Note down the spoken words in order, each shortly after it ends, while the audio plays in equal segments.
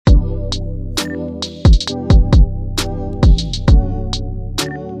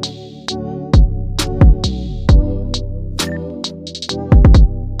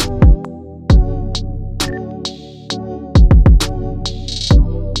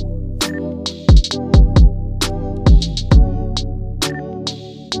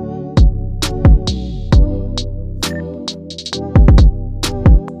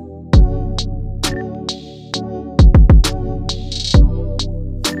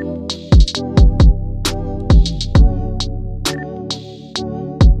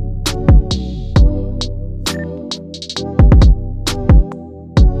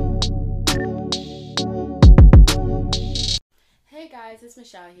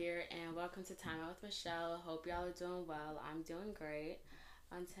Michelle here, and welcome to Time Out with Michelle. Hope y'all are doing well. I'm doing great.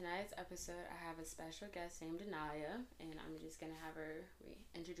 On tonight's episode, I have a special guest named Anaya, and I'm just gonna have her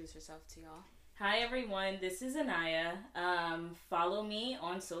introduce herself to y'all. Hi everyone, this is Anaya. Follow me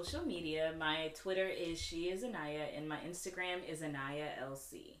on social media. My Twitter is She Is Anaya, and my Instagram is Anaya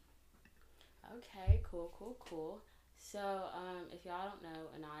LC. Okay, cool. So, if y'all don't know,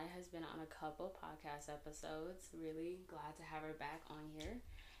 Anaya has been on a couple podcast episodes. Really glad to have her back on here.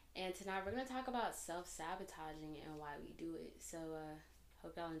 And tonight we're going to talk about self-sabotaging and why we do it. So,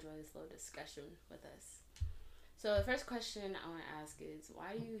 hope y'all enjoy this little discussion with us. So, the first question I want to ask is,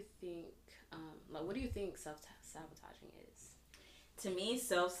 why do you think, what do you think self-sabotaging is? To me,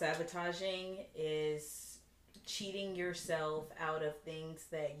 self-sabotaging is cheating yourself out of things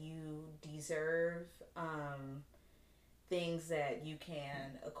that you deserve, things that you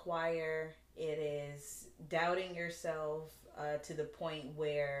can acquire. It is doubting yourself to the point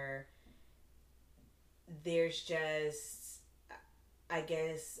where there's just, I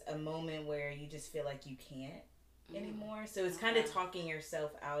guess, a moment where you just feel like you can't anymore. So it's kind of talking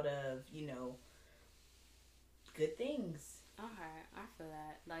yourself out of, good things. Okay, I feel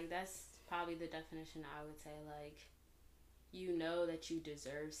that. Like, that's probably the definition I would say. Like, you know that you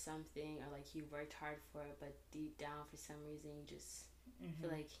deserve something, or like you worked hard for it, but deep down for some reason you just feel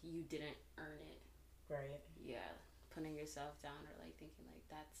like you didn't earn it. Right. Yeah, putting yourself down, or like thinking like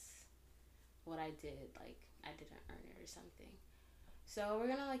that's what I did, like I didn't earn it or something. So we're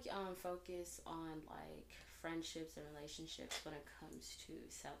gonna focus on like friendships and relationships when it comes to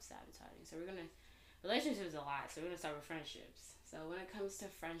self-sabotaging. So relationships a lot, so we're gonna start with friendships. So when it comes to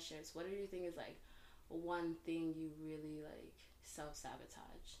friendships, what do you think is like one thing you really like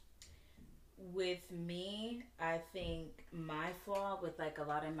self-sabotage? With me, I think my flaw with like a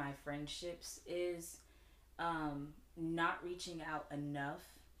lot of my friendships is not reaching out enough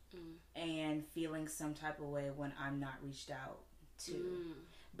and feeling some type of way when I'm not reached out to.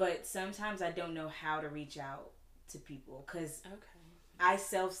 But sometimes I don't know how to reach out to people because I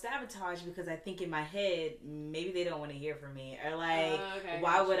self-sabotage because I think in my head maybe they don't want to hear from me, or like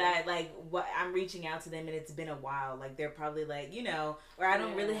why would I, like, what, I'm reaching out to them and it's been a while, like they're probably like, or I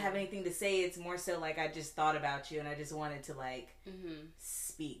don't really have anything to say. It's more so like I just thought about you and I just wanted to like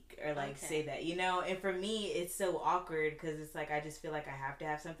speak or like say that, and for me it's so awkward because it's like I just feel like I have to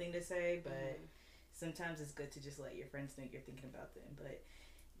have something to say, but sometimes it's good to just let your friends know you're thinking about them. But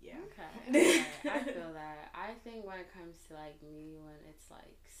yeah. Okay. I feel that. I think when it comes to like me, when it's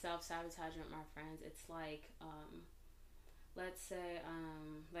like self-sabotaging with my friends, it's like let's say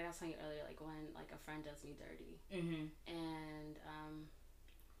like I was telling you earlier, like when like a friend does me dirty, and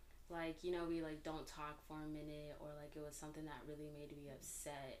like we like don't talk for a minute, or like it was something that really made me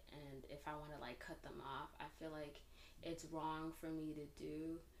upset, and if I want to like cut them off, I feel like it's wrong for me to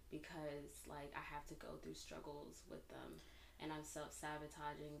do because like I have to go through struggles with them. And I'm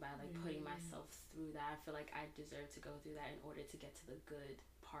self-sabotaging by like putting myself through that. I feel like I deserve to go through that in order to get to the good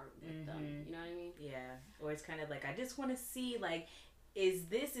part with them. You know what I mean? Yeah. Or it's kind of like I just want to see, like, is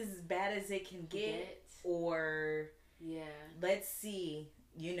this as bad as it can get? Or let's see,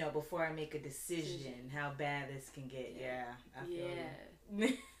 before I make a decision how bad this can get. Yeah. I feel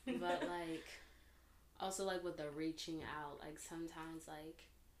you. But like also like with the reaching out, like sometimes like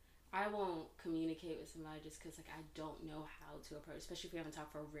I won't communicate with somebody just because, like, I don't know how to approach, especially if we haven't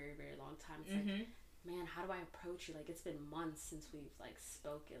talked for a very, very long time. It's like, man, how do I approach you? Like, it's been months since we've, like,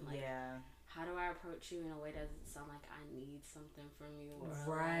 spoken. Like, how do I approach you in a way that doesn't sound like I need something from you? Or,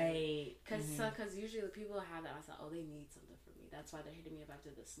 right. Because usually the people have that, I say, oh, they need something from me. That's why they're hitting me up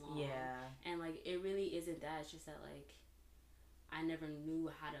after this long. Yeah. And, like, it really isn't that. It's just that, like, I never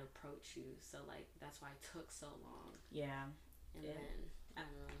knew how to approach you. So, like, that's why it took so long. Yeah. And then, I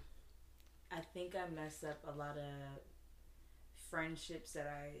don't know. I think I messed up a lot of friendships that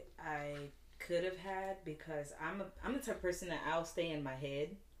I could have had because I'm the type of person that I'll stay in my head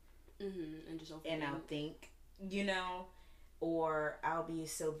and just and I'll think, or I'll be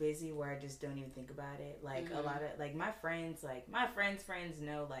so busy where I just don't even think about it. Like a lot of like my friends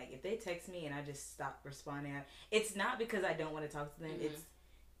know, like if they text me and I just stop responding, it's not because I don't want to talk to them. It's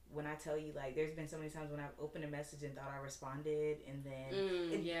when I tell you, like, there's been so many times when I've opened a message and thought I responded, and then,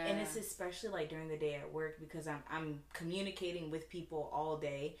 and it's especially like during the day at work because I'm communicating with people all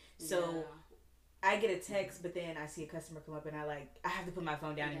day, so I get a text, but then I see a customer come up and I have to put my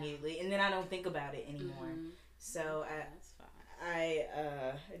phone down immediately, and then I don't think about it anymore. So I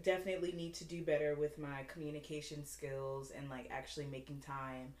definitely need to do better with my communication skills and like actually making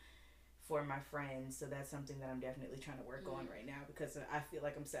time for my friends. So that's something that I'm definitely trying to work on right now, because I feel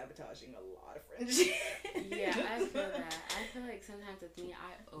like I'm sabotaging a lot of friendships. Yeah, I feel that. I feel like sometimes with me,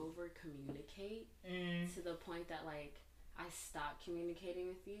 I over communicate to the point that like I stop communicating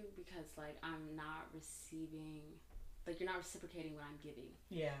with you because like I'm not receiving, like you're not reciprocating what I'm giving.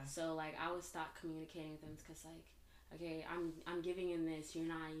 Yeah. So like I would stop communicating with them because like, okay, I'm giving in this, you're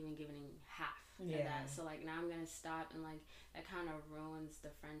not even giving half of that. So like now I'm gonna stop, and like that kind of ruins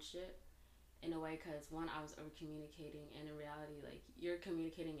the friendship in a way, because one, I was over communicating, and in reality like you're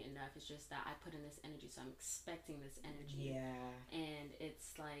communicating enough, it's just that I put in this energy, so I'm expecting this energy. Yeah. And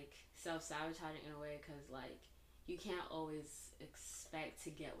it's like self-sabotaging in a way, because like you can't always expect to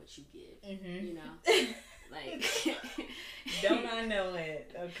get what you give. You know, like don't I know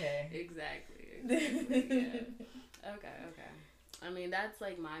it? Okay. Exactly. Yeah. Okay. I mean, that's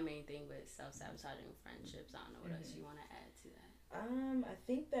like my main thing with self-sabotaging friendships. I don't know what else you want to add to that. I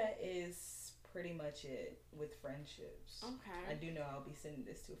think that is pretty much it with friendships. Okay. I do know I'll be sending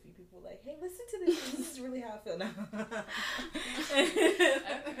this to a few people, like, hey, listen to this. This is really how I feel now. Okay.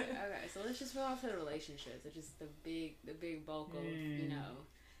 So let's just move on to the relationships, which is the big bulk of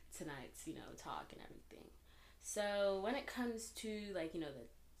tonight's talk and everything. So when it comes to like the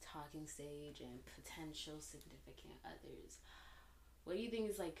talking stage and potential significant others, what do you think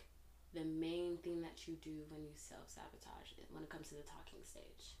is like the main thing that you do when you self-sabotage it when it comes to the talking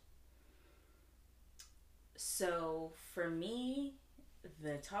stage? So for me,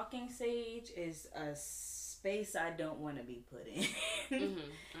 the talking stage is a space I don't want to be put in. I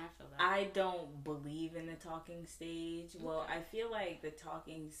feel that. I don't believe in the talking stage. Okay. Well, I feel like the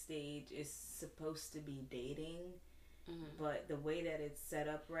talking stage is supposed to be dating. But the way that it's set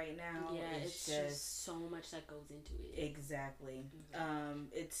up right now, it's just so much that goes into it. Exactly.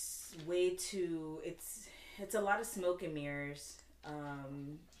 It's way too. It's a lot of smoke and mirrors.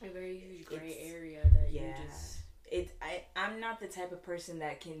 A very huge gray area that you just. I'm not the type of person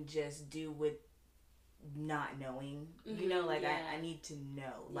that can just do with not knowing. I need to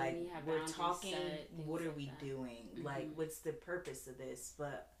know. Like, we're talking. What are we doing? Like, what's the purpose of this?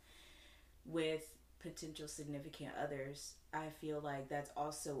 But with potential significant others, I feel like that's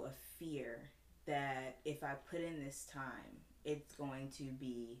also a fear that if I put in this time, it's going to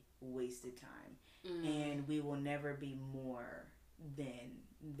be wasted time, and we will never be more than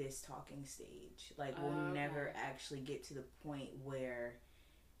this talking stage. Like, we'll never actually get to the point where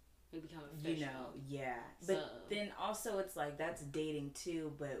we become official. But then also it's like that's dating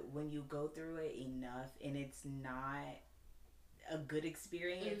too, but when you go through it enough and it's not a good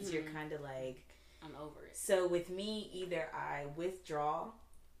experience, you're kind of like, I'm over it. So with me, either I withdraw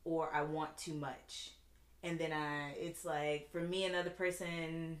or I want too much. And then it's like, for me, another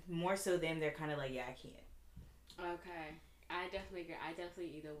person, more so them, they're kind of like, yeah, I can't. Okay. I definitely agree. I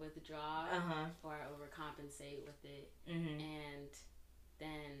definitely either withdraw or I overcompensate with it. And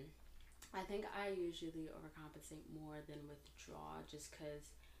then I think I usually overcompensate more than withdraw, just because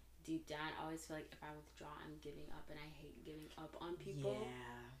deep down I always feel like if I withdraw, I'm giving up, and I hate giving up on people.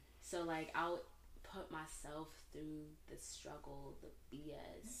 Yeah. So like I'll put myself through the struggle, the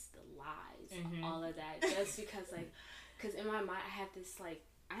BS, the lies, all of that, just because like, because in my mind I have this like,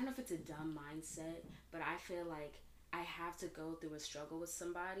 I don't know if it's a dumb mindset, but I feel like I have to go through a struggle with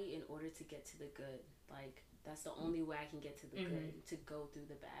somebody in order to get to the good. Like, that's the only way I can get to the good, to go through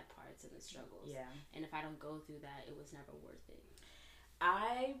the bad parts and the struggles. Yeah. And if I don't go through that, it was never worth it.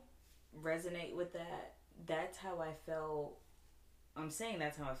 I resonate with that. That's how I felt. I'm saying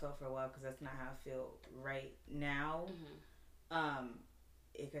that's how I felt for a while, because that's not how I feel right now.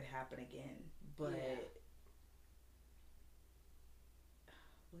 It could happen again, but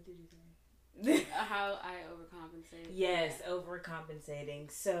what did you say? How I overcompensate. Yes,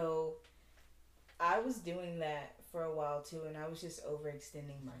 overcompensating. So I was doing that for a while too, and I was just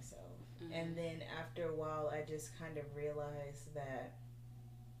overextending myself. And then after a while, I just kind of realized that,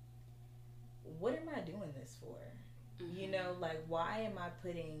 what am I doing this for? You know, like, why am I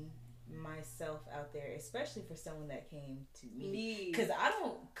putting myself out there, especially for someone that came to me? Because I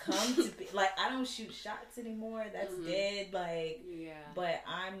don't come to be, like, I don't shoot shots anymore. That's dead. Like, but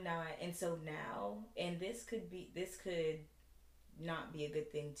I'm not. And so now, and this could not be a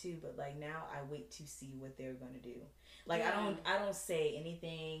good thing too, but like now I wait to see what they're going to do. Like, I don't say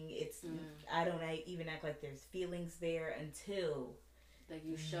anything. I don't even act like there's feelings there until like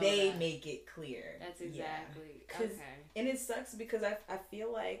you show they make it clear. That's exactly. And it sucks because I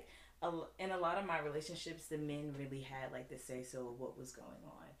feel like in a lot of my relationships, the men really had like the say so of what was going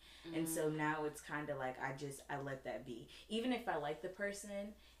on. And so now it's kind of like I let that be. Even if I like the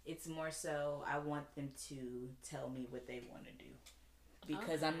person, it's more so I want them to tell me what they want to do.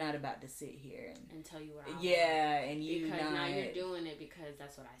 because I'm not about to sit here and tell you what I want. Yeah, and you because not... now you're doing it because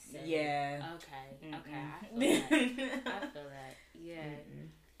that's what I said. Yeah. Okay. Okay. I feel that. I feel that. Yeah.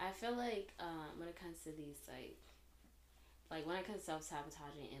 I feel like when it comes to these like when it comes to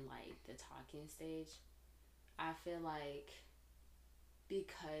self-sabotaging in like the talking stage, I feel like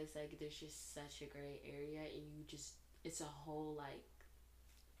because like there's just such a gray area and you just it's a whole like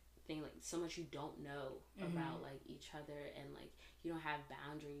thing, like so much you don't know about like each other, and like you don't have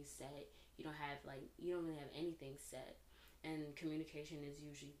boundaries set, you don't really have anything set, and communication is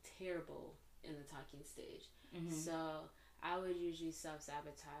usually terrible in the talking stage. So I would usually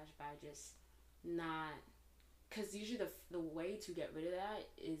self-sabotage by just not, because usually the way to get rid of that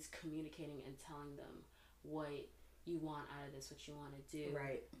is communicating and telling them what you want out of this, what you want to do.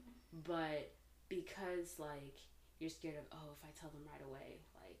 Right. But because like you're scared of, oh, if I tell them right away,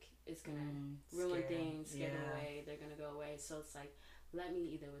 like it's gonna ruin things, scare them away, they're gonna go away. So it's like, let me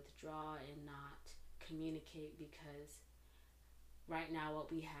either withdraw and not communicate, because right now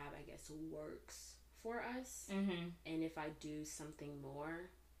what we have, I guess, works for us. And if I do something more,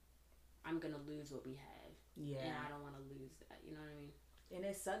 I'm gonna lose what we have. Yeah. And I don't want to lose that. You know what I mean? And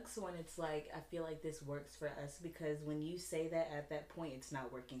it sucks when it's like, I feel like this works for us, because when you say that at that point, it's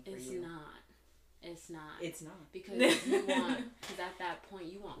not working for you. It's not. It's not. Because because at that point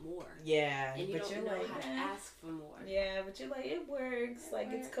you want more. Yeah. And you don't know how to ask for more. Yeah, but you're like, it works.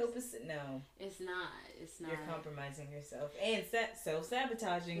 It's copacetic. No. It's not. You're compromising yourself and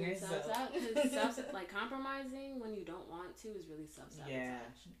self-sabotaging yourself. Like compromising when you don't want to is really self-sabotage. Yeah,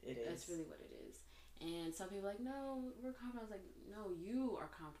 it is. That's really what it is. And some people are like, no, we're compromising. Like, no, you are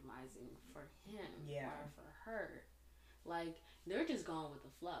compromising for him or for her. Like, they're just going with the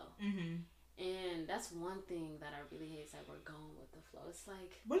flow. And that's one thing that I really hate, is that we're going with the flow. It's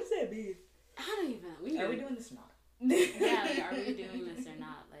like... What does that mean? I don't even... Are we doing this or not? Yeah, like, are we doing this or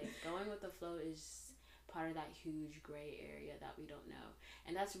not? Like, going with the flow is part of that huge gray area that we don't know.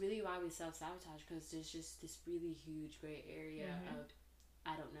 And that's really why we self-sabotage, because there's just this really huge gray area of,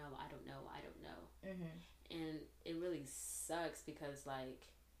 I don't know. And it really sucks because, like,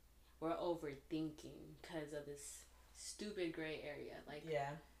 we're overthinking because of this stupid gray area. Like,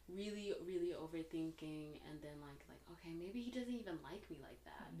 really, really overthinking, and then, like, okay, maybe he doesn't even like me like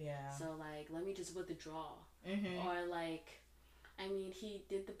that. Yeah. So, like, let me just withdraw. Or, like, I mean, he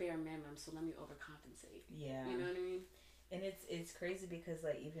did the bare minimum, so let me overcompensate. Yeah. You know what I mean? And it's crazy because,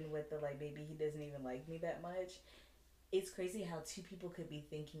 like, even with the, like, maybe he doesn't even like me that much, it's crazy how two people could be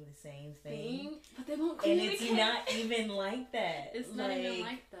thinking the same thing. But they won't communicate. And it's not even like that. It's not even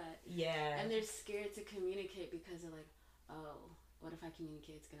like that. Yeah. And they're scared to communicate because they're like, oh, what if I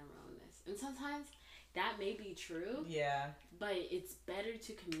communicate? It's going to ruin this. And sometimes that may be true. Yeah. But it's better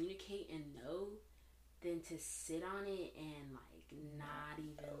to communicate and know than to sit on it and, like, not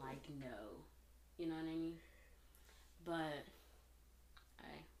even, like, know. You know what I mean? But,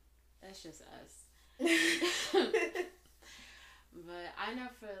 that's just us. But I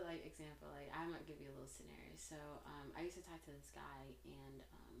know, for, like, example, like, I'm going to give you a little scenario. So, I used to talk to this guy, and,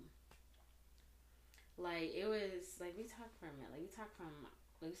 like, it was, like, we talked for a minute. Like, we started talking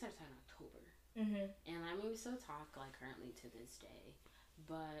in October. And, I mean, we still talk, like, currently to this day.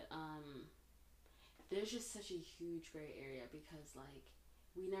 But, there's just such a huge gray area because, like,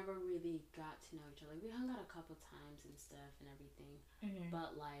 we never really got to know each other. Like, we hung out a couple times and stuff and everything.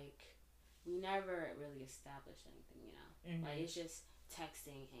 But, like, we never really established anything, you know? Like, it's just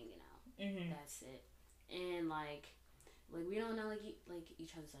texting, hanging out. That's it. And, like we don't know, like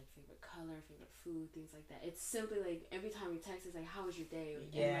each other's, like, favorite color, favorite food, things like that. It's simply, like, every time we text, it's like, how was your day?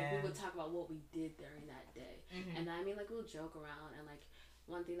 Yeah. And, like, we would talk about what we did during that day. And, I mean, like, we'll joke around. And, like,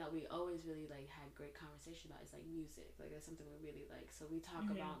 one thing that we always really, like, had great conversation about is, like, music. Like, that's something we really like. So we talk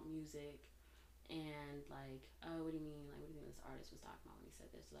about music. And, like, oh, what do you mean? Like, what do you think this artist was talking about when he said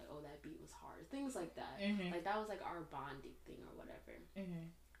this? Like, oh, that beat was hard. Things like that. Like, that was, like, our bonding thing or whatever.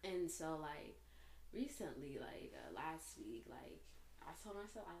 And so, like, recently, like, last week, like, I told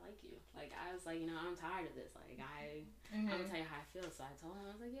myself, I like you. Like, I was like, you know, I'm tired of this. Like, I'm gonna tell you how I feel. So I told him,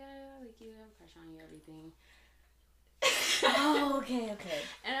 I was like, yeah, I like you. I have a crush on you, everything. Oh, okay.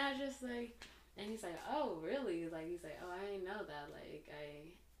 And I was just like, and he's like, oh, really? Like, he's like, oh, I didn't know that. Like,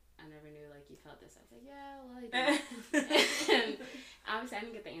 I never knew, like, you felt this. I was like, yeah, well, I did. And obviously, I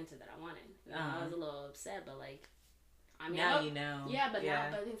didn't get the answer that I wanted. You know, I was a little upset, but, like, I mean, now you know. Yeah, but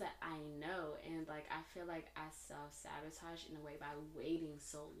now, but things that I know, and, like, I feel like I self-sabotage in a way by waiting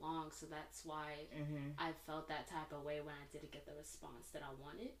so long. So that's why I felt that type of way when I didn't get the response that I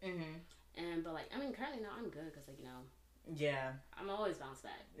wanted. And, but, like, I mean, currently now I'm good because, like, you know. Yeah. I'm always bounce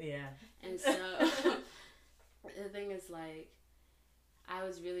back. Yeah. And so, the thing is, like, I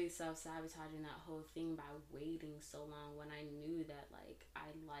was really self-sabotaging that whole thing by waiting so long when I knew that, like,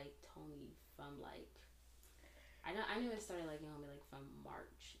 I liked Tony from, like, I knew it started liking Homie, like, from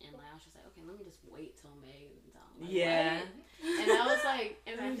March. And, like, I was just like, okay, let me just wait till May. Like, yeah. what? And I was like,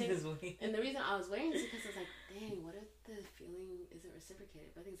 and I think, and the reason I was waiting is because I was like, dang, what if the feeling isn't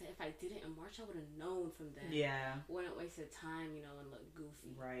reciprocated? But I think that if I did it in March, I would have known from then. Yeah. Wouldn't waste the time, you know, and look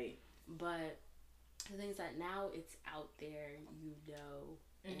goofy. Right. But the thing is that now it's out there, you know,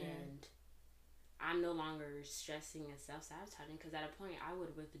 and I'm no longer stressing and self-sabotaging, because at a point I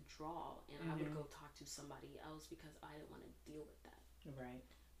would withdraw and I would go talk to somebody else because I didn't want to deal with that. Right.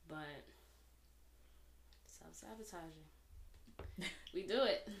 But self-sabotaging. We do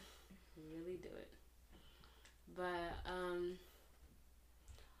it. We really do it. But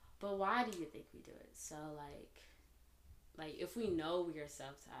why do you think we do it? So, like if we know we are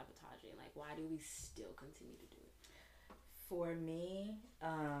self-sabotaging, like, why do we still continue to do it? For me,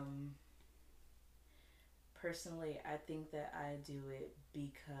 personally, I think that I do it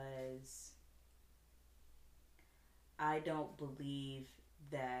because I don't believe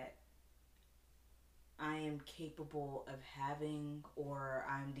that I am capable of having, or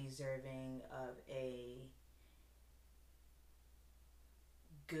I'm deserving of, a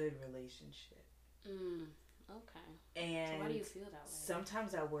good relationship. Okay. And so why do you feel that way?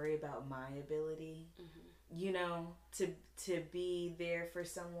 Sometimes I worry about my ability, you know, to be there for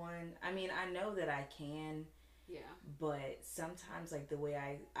someone. I mean, I know that I can. Yeah. But sometimes, like, the way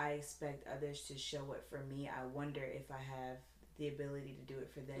I expect others to show it for me, I wonder if I have the ability to do it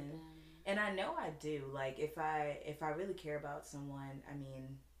for them. And I know I do. Like, if I really care about someone, I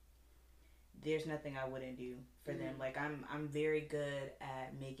mean, there's nothing I wouldn't do for them. Like, I'm very good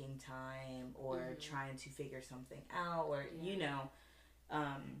at making time, or trying to figure something out, or you know,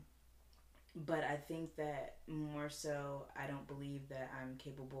 but I think that more so, I don't believe that I'm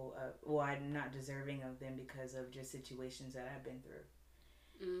capable of, well, I'm not deserving of them because of just situations that I've been through.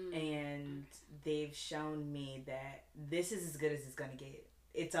 And they've shown me that this is as good as it's going to get.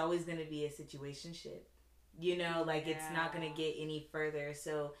 It's always going to be a situationship. You know, like, it's not going to get any further.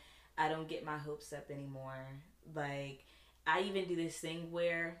 So I don't get my hopes up anymore. Like, I even do this thing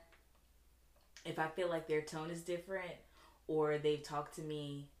where if I feel like their tone is different, or they've talked to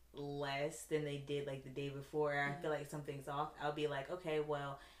me less than they did, like, the day before, I feel like something's off, I'll be like, okay,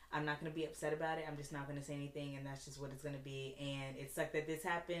 well, I'm not going to be upset about it. I'm just not going to say anything, and that's just what it's going to be. And it sucked that this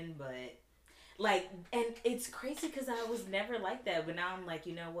happened, but, like, and it's crazy because I was never like that. But now I'm like,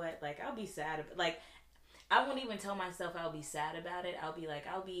 you know what? Like, I'll be sad. Like, I won't even tell myself I'll be sad about it. I'll be like,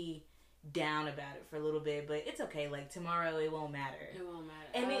 I'll be down about it for a little bit, but it's okay. Like, tomorrow it won't matter. It won't matter.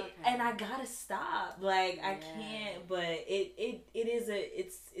 And and I gotta stop. Like, I can't. But it is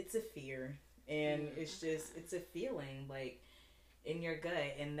it's a fear, and it's just, it's a feeling, like, in your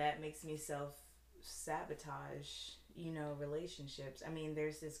gut, and that makes me sabotage, you know, relationships. I mean,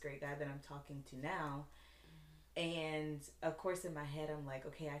 there's this great guy that I'm talking to now, and of course in my head I'm like,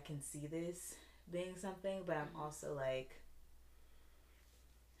 okay, I can see this being something, but I'm also like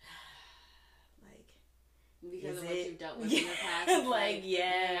because of what you've dealt with in the past. Like,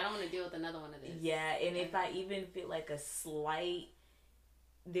 I don't want to deal with another one of this. Yeah, and if I even feel like a slight,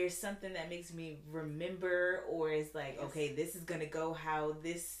 there's something that makes me remember, or is like, okay, this is gonna go how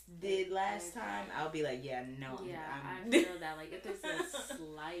this did last time, I'll be like, yeah, no. Yeah, I feel that. Like, if there's a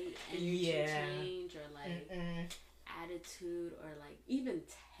slight energy change, or like attitude, or like even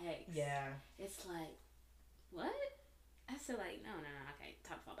text, it's like, what? I feel like, no, okay,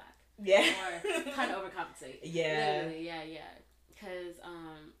 time to fall back. Yeah. Or kind of overcompensate. Yeah. Literally, yeah. Because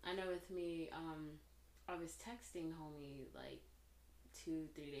I know with me, I was texting homie like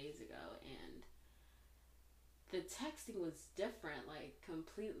 2-3 days ago, and the texting was different. Like,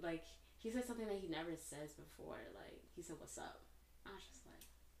 complete. Like, he said something that he never says before. Like, he said, "What's up?" I was just like,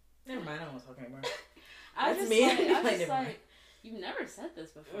 never mind. I don't want to talk anymore. I was just like, you've never said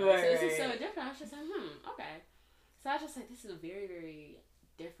this before. Right, so this is so different. I was just like, okay. So I was just like, this is a very, very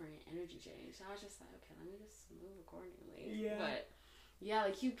different energy change. So I was just like, okay, let me just move accordingly. Yeah. But yeah,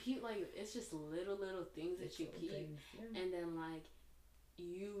 like, you peep, like, it's just little things that you peep, and then, like,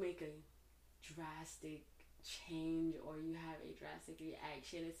 you make a drastic change, or you have a drastic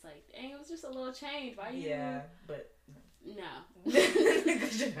reaction. It's like, dang, it was just a little change. Why you? Yeah, but no.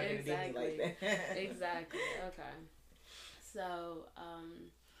 Exactly. Exactly. Okay. So,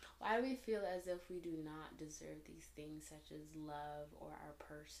 why do we feel as if we do not deserve these things, such as love or our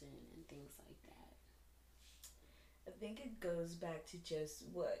person and things like that? I think it goes back to just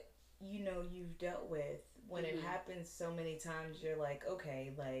what, you know, you've dealt with. When it happens so many times, you're like,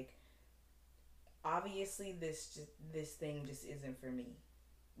 okay, like, obviously this thing just isn't for me.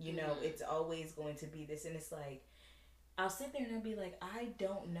 You know, it's always going to be this, and it's like I'll sit there and I'll be like, I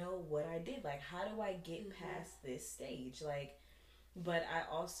don't know what I did. Like, how do I get past this stage? Like, but I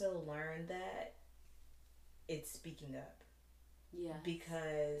also learned that it's speaking up. Yeah.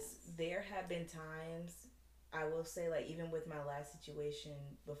 Because there have been times, I will say, like, even with my last situation,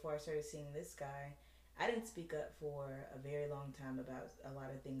 before I started seeing this guy, I didn't speak up for a very long time about a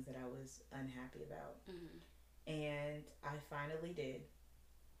lot of things that I was unhappy about. And I finally did.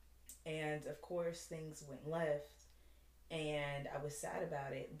 And of course, things went left. And I was sad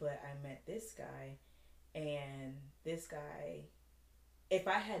about it, but I met this guy. And this guy, if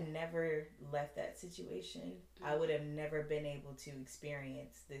I had never left that situation, I would have never been able to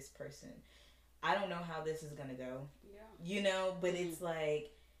experience this person. I don't know how this is going to go. Yeah. You know, but it's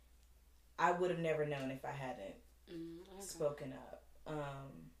like, I would have never known if I hadn't spoken up.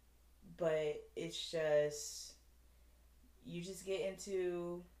 But it's just, you just get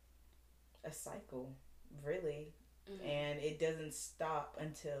into a cycle, really. And it doesn't stop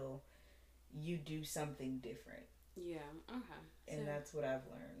until you do something different. Yeah, okay. And that's what I've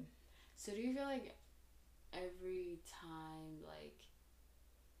learned. So do you feel like every time, like,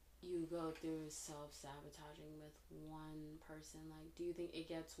 you go through self-sabotaging with one person, like, do you think it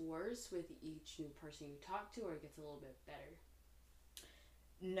gets worse with each new person you talk to, or it gets a little bit better?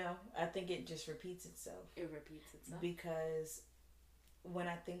 No, I think it just repeats itself. It repeats itself? Because when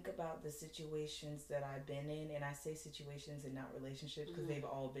I think about the situations that I've been in, and I say situations and not relationships because they've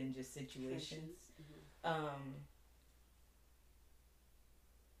all been just situations,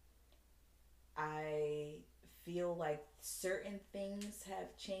 I feel like certain things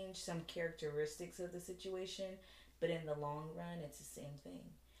have changed some characteristics of the situation, but in the long run, it's the same thing.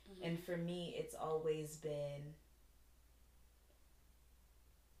 And for me, it's always been,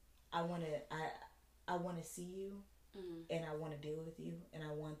 I want to see you, and I want to deal with you, and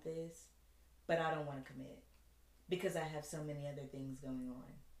I want this, but I don't want to commit because I have so many other things going on,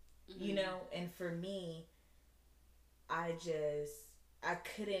 you know. And for me, I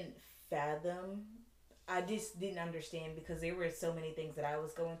couldn't fathom. I just didn't understand because there were so many things that I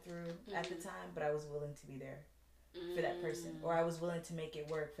was going through at the time, but I was willing to be there for that person, or I was willing to make it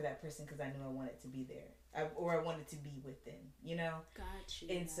work for that person because I knew I wanted to be there, or I wanted to be with them, you know.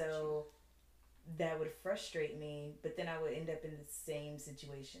 Gotcha. And so that would frustrate me, but then I would end up in the same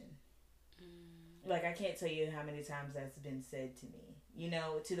situation. Like, I can't tell you how many times that's been said to me, you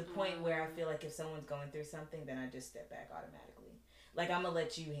know, to the point where I feel like if someone's going through something, then I just step back automatically. Like, I'm gonna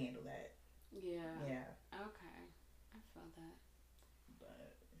let you handle that. Yeah. Yeah. Okay. I felt that.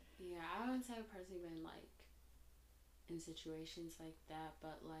 But yeah, I haven't personally been, like, in situations like that,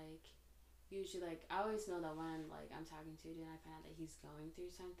 but, like, usually, like, I always know that when, like, I'm talking to you and I find out that he's going through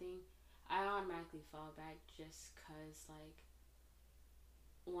something, I automatically fall back just because, like,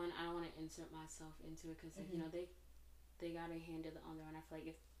 one, I don't want to insert myself into it because, like, you know, they got to handle it on their own. I feel like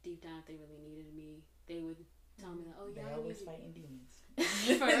if deep down, if they really needed me, they would tell me that, oh, yeah, they're always fighting demons.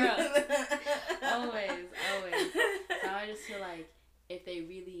 For real. Always. So I just feel like if they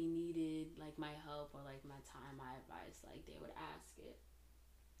really needed, like, my help or, like, my time, my advice, like, they would ask it.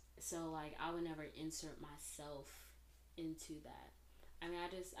 So, like, I would never insert myself into that.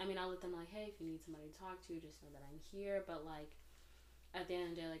 I'll let them, like, hey, if you need somebody to talk to, just know that I'm here. But, like, at the end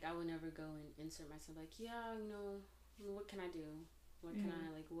of the day, like, I would never go and insert myself, like, yeah, you know, what can I do? What can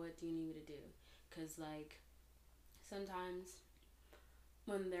I, like, what do you need me to do? Because, like, sometimes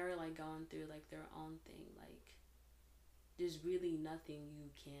when they're, like, going through, like, their own thing, like, there's really nothing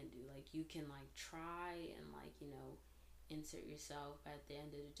you can do. Like, you can, like, try and, like, you know, insert yourself, but at the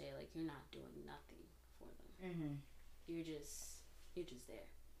end of the day, like, you're not doing nothing for them. You're just there,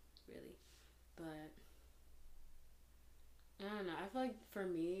 really. But I don't know. I feel like for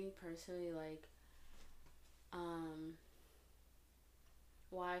me personally, like,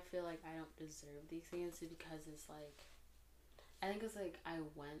 why I feel like I don't deserve these things is because it's like, I think it's like I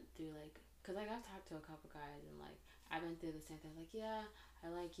went through, like, cause like I've talked to a couple guys and like I've been through the same thing. Like, yeah,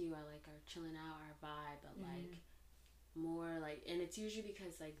 I like you. I like our chilling out, our vibe, but like more like, and it's usually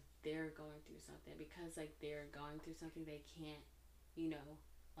because like they're going through something. Because like they're going through something, they can't, you know,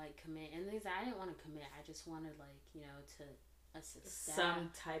 like commit. And things I didn't want to commit. I just wanted like, you know, to some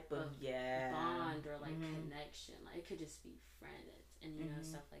type of bond or like connection. Like it could just be friends and you know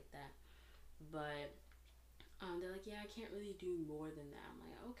stuff like that. But they're like, yeah, I can't really do more than that. I'm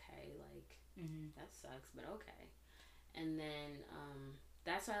like, okay, like that sucks, but okay. And then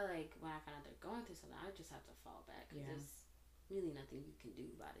that's why, like, when I find out they're going through something, I just have to fall back because there's really nothing you can do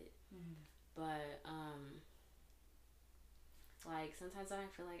about it. But like sometimes I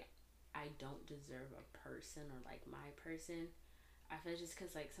feel like I don't deserve a person or like my person. I feel just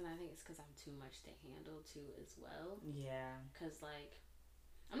because like sometimes I think it's because I'm too much to handle too as well. Yeah. Because like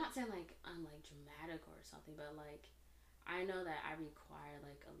I'm not saying like I'm like dramatic or something, but like I know that I require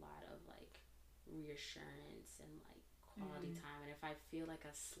like a lot of like reassurance and like quality time, and if I feel like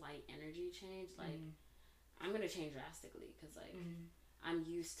a slight energy change, like I'm gonna change drastically because like I'm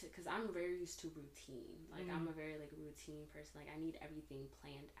used to, because I'm very used to routine. Like I'm a very like routine person. Like I need everything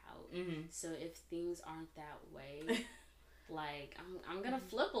planned out. So if things aren't that way, like I'm gonna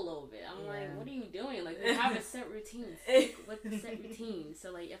flip a little bit. I'm like, what are you doing? Like we have a set routine. Stick with the set routine.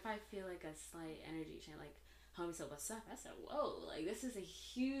 So like if I feel like a slight energy change, like homie said, what's up? I said, whoa, like this is a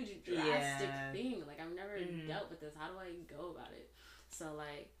huge drastic thing. Like I've never dealt with this. How do I go about it? So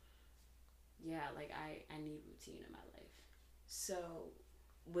like, yeah, like I need routine in my life. So,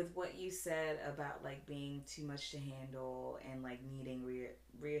 with what you said about like being too much to handle and like needing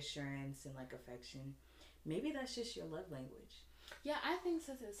reassurance and like affection, maybe that's just your love language. Yeah, I think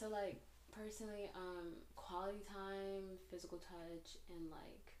so too. So like personally, quality time, physical touch, and like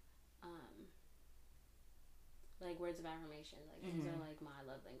words of affirmation. Like those are like my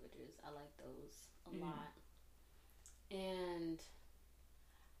love languages. I like those a lot. And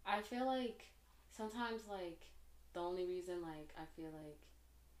I feel like sometimes like the only reason like I feel like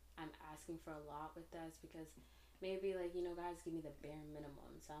I'm asking for a lot with that is because maybe like, you know, guys give me the bare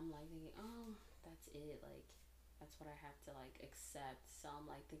minimum, so I'm like thinking, oh, that's it, like that's what I have to like accept. So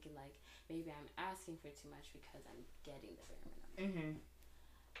I'm like thinking like maybe I'm asking for too much because I'm getting the bare minimum.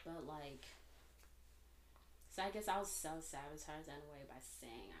 But like, so I guess I'll self-sabotage in a way by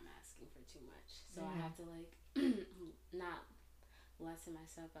saying I'm asking for too much, so I have to like not lessen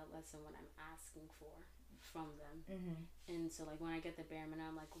myself but lessen what I'm asking for from them. And so like when I get the bare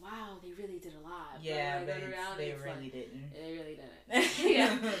minimum, I'm like, wow, they really did a lot. Yeah, but like, reality, they really didn't. They really didn't.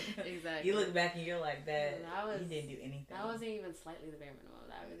 Yeah, exactly. You look back and you're like, you didn't do anything. That wasn't even slightly the bare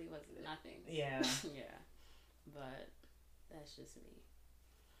minimum. That really was nothing. Yeah. Yeah. But that's just me.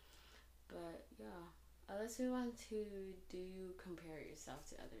 But yeah. Let's move on to, do you compare yourself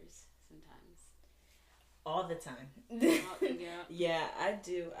to others sometimes? All the time. Yeah. Yeah, I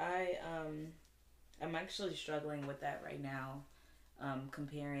do. I'm actually struggling with that right now.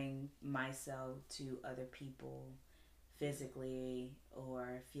 Comparing myself to other people physically,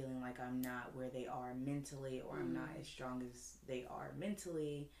 or feeling like I'm not where they are mentally, or I'm not as strong as they are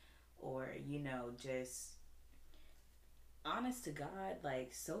mentally, or, you know, just honest to God,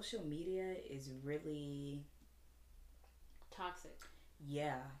 like social media is really toxic.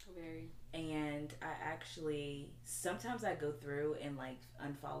 Yeah. Very. And I actually, sometimes I go through and like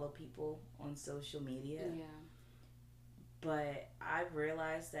unfollow people on social media. Yeah. But I've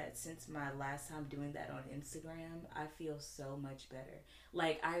realized that since my last time doing that on Instagram, I feel so much better.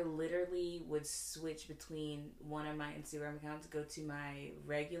 Like I literally would switch between one of my Instagram accounts, go to my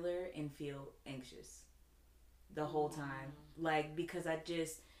regular, and feel anxious the whole time. Like, because I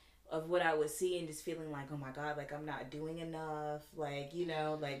just, of what I was seeing, just feeling like, oh my God, like I'm not doing enough. Like, you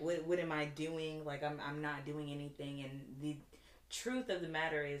know, like what am I doing? Like I'm not doing anything. And the truth of the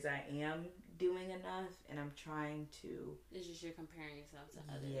matter is I am doing enough, and I'm trying to. It's just you're comparing yourself to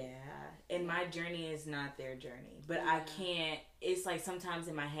others. Yeah. And my journey is not their journey. But I can't, it's like sometimes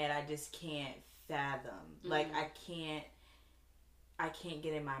in my head I just can't fathom. Like I can't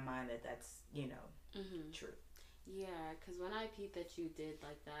get in my mind that that's, you know, true. Yeah, because when I peeped that you did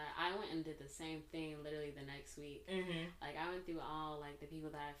like that, I went and did the same thing literally the next week. Like I went through all like the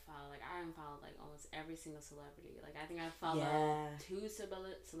people that I follow. Like I unfollowed like almost every single celebrity. Like I think I followed 2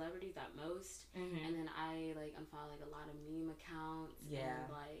 celebrities at most, and then I like unfollowed like a lot of meme accounts. And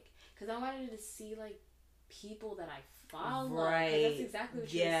like, because I wanted to see like people that I follow. Right. That's exactly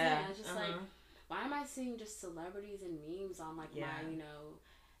what you were saying. I was just like, why am I seeing just celebrities and memes on like my, you know,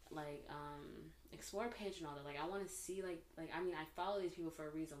 like explore page and all that? Like I want to see like I mean, I follow these people for a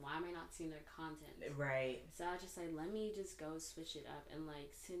reason. Why am I not seeing their content? Right. So I was just like, let me just go switch it up. And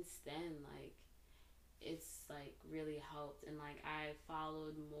like since then, like it's like really helped. And like I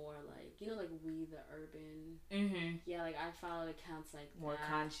followed more like, you know, like We the Urban. Yeah, like I followed accounts like more that.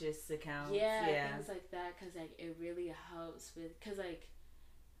 Conscious accounts. Yeah, things like that, because like it really helps with, because like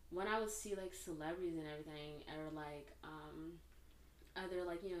when I would see like celebrities and everything, or like other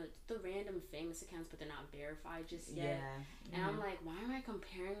like, you know, the random famous accounts, but they're not verified just yet. And I'm like, why am I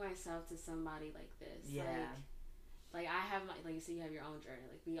comparing myself to somebody like this? Like I have my, like you said, you have your own journey.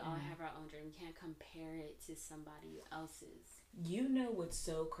 Like we all have our own journey. We can't compare it to somebody else's. You know what's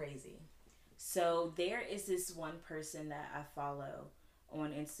so crazy? So there is this one person that I follow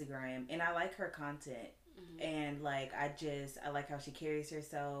on Instagram, and I like her content. And like I like how she carries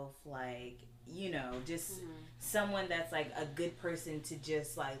herself, like, you know, just someone that's like a good person to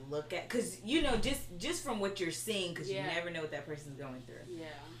just like look at, because you know, just from what you're seeing, because you never know what that person's going through.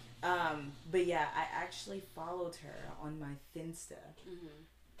 But yeah, I actually followed her on my Finsta.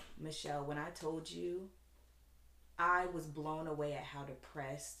 Michelle, when I told you, I was blown away at how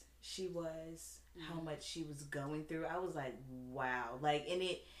depressed she was, how much she was going through. I was like, wow. Like, and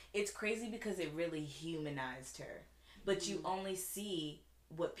it's crazy because it really humanized her. But you only see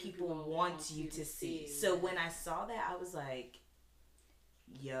what people want you to see. So when I saw that, I was like,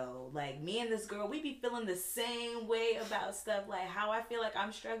 yo, like, me and this girl, we be feeling the same way about stuff. Like, how I feel like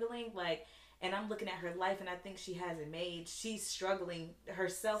I'm struggling, like, and I'm looking at her life and I think she has it made. She's struggling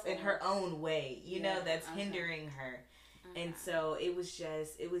herself in her own way, you know, that's hindering her. And so it was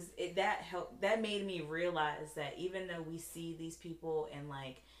just, that helped, that made me realize that even though we see these people and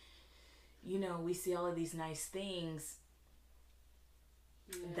like, you know, we see all of these nice things,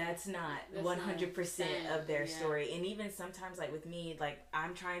 that's not 100% of their story. And even sometimes, like with me, like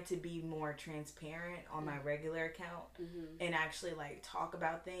I'm trying to be more transparent on my regular account and actually like talk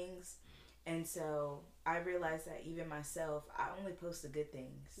about things. And so I realized that even myself, I only post the good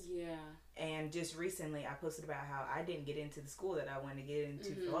things. Yeah. And just recently I posted about how I didn't get into the school that I wanted to get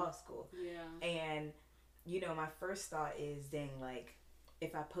into for law school. Yeah. And, you know, my first thought is, dang, like,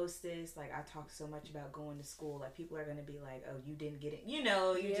 if I post this, like, I talk so much about going to school, like, people are going to be like, oh, you didn't get it. You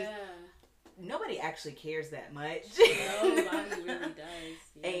know, you just... Nobody actually cares that much. Nobody really does.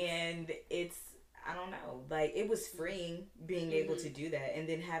 Yes. And it's... I don't know, like it was freeing being able to do that, and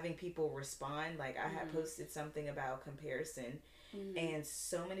then having people respond. Like I had posted something about comparison and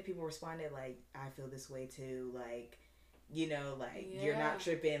so many people responded like, I feel this way too, like, you know, like you're not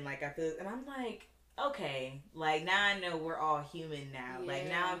tripping, like I feel, and I'm like, okay, like now I know we're all human now. Like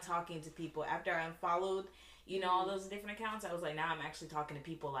now I'm talking to people after I unfollowed, you know, all those different accounts. I was like, now I'm actually talking to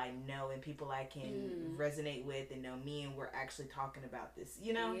people I know and people I can resonate with and know me, and we're actually talking about this,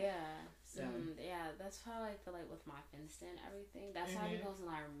 you know? Yeah. So. Yeah, that's how I feel like with my Finsta and everything. That's how I be posting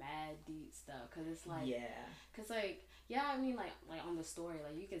like mad deep stuff, cause it's like, cause like, I mean like on the story,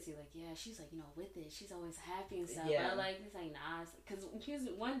 like you can see like, she's like, you know, with it, she's always happy and stuff. But like it's like, nah, cause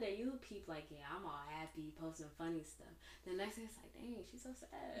one day you'll peep like, I'm all happy posting funny stuff. The next day it's like, dang, she's so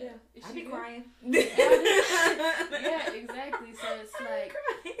sad. Yeah, I be crying. Yeah, exactly. So it's like,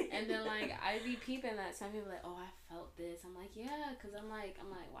 and then like I be peeping that some people like, oh, I felt this. I'm like, yeah, cause I'm like,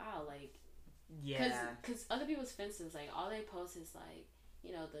 wow, like. Yeah. Because other people's Finstas, like, all they post is, like,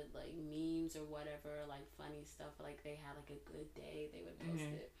 you know, the, like, memes or whatever, like, funny stuff. Like, they had, like, a good day, they would post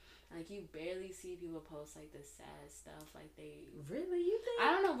it. Like, you barely see people post, like, the sad stuff. Like, they... Really? You think?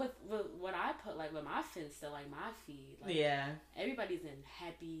 I don't know what I put, like, with my Finsta, like, my feed. Like, everybody's in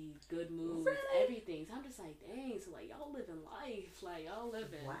happy, good moods, everything. So I'm just like, dang, so, like, y'all living life. Like, y'all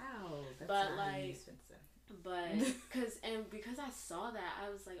living. Wow. That's but, like... But because I saw that, I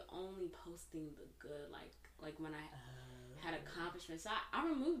was like only posting the good, like when I had accomplishments. So I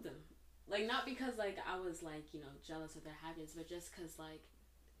removed them, like not because like I was like, you know, jealous of their happiness, but just because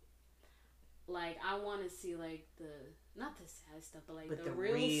like I want to see like not the sad stuff, but like the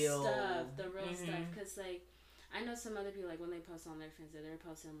real stuff, because like I know some other people, like when they post on their friends, they're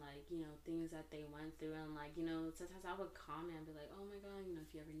posting like, you know, things that they went through, and like, you know, sometimes I would comment and be like, oh my god, you know,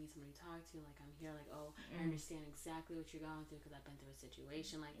 if you ever need somebody to talk to, like I'm here, like, oh, I understand exactly what you're going through because I've been through a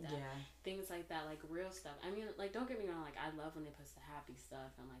situation like that. Things like that, like real stuff. I mean, like, don't get me wrong, like I love when they post the happy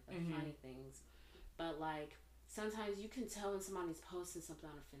stuff and like the funny things, but like sometimes you can tell when somebody's posting something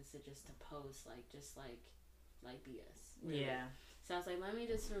on a Finsta just to post, like just like BS. Really. Yeah. So I was like, let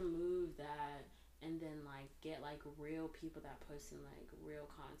me just remove that. And then, like, get, like, real people that posting, like, real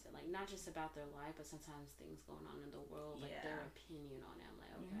content. Like, not just about their life, but sometimes things going on in the world, like, their opinion on it. I'm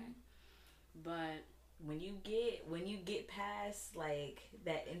like, okay. But... When you get past, like,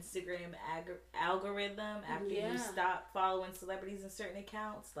 that Instagram algorithm, after you stop following celebrities in certain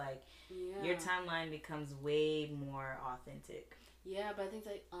accounts, like, your timeline becomes way more authentic. Yeah, but I think,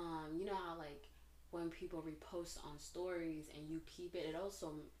 like, you know how, like, when people repost on stories and you peep it, it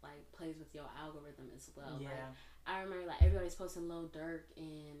also like plays with your algorithm as well. Yeah. Like, I remember like everybody's posting Lil Durk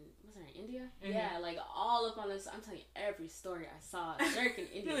in India? Yeah, like all up on this. I'm telling you, every story I saw, Durk in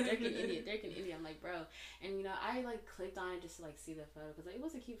India, Durk in India, Durk in India. I'm like, bro, and you know, I like clicked on it just to like see the photo because like, it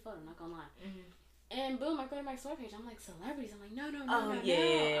was a cute photo. I'm not gonna lie. And boom, I go to my story page. I'm like, celebrities. I'm like, no. I'm like,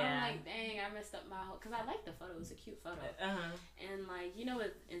 dang, I messed up my whole... Because I like the photo. It was a cute photo. And, like, you know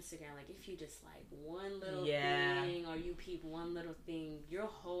with Instagram, like, if you just, like, one little thing or you peep one little thing, your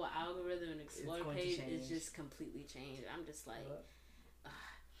whole algorithm and explore page is just completely changed. I'm just like...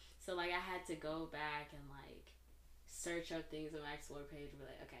 So like I had to go back and like search up things on my Explore page and be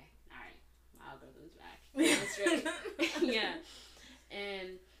like, okay, alright, I'll go those back. Straight. Yeah.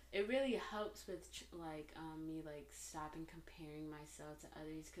 And it really helps with like me like stopping comparing myself to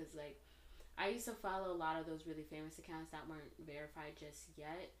others, because like I used to follow a lot of those really famous accounts that weren't verified just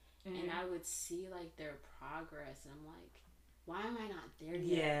yet, and I would see like their progress and I'm like, why am I not there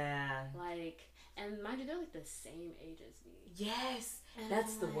yet? Yeah. Like, and mind you, they're like the same age as me. Yes. And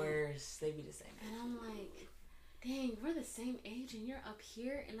That's the like, worst. They be the same age. And I'm like, dang, we're the same age and you're up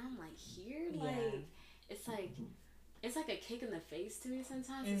here and I'm like here. Like, it's like a kick in the face to me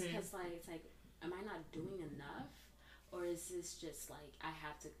sometimes. It's because it's like, am I not doing enough, or is this just like I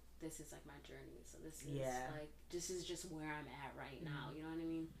have to? This is like my journey. So this is like, this is just where I'm at right now. You know what I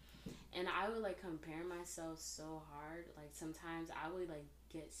mean? And I would like compare myself so hard. Like sometimes I would like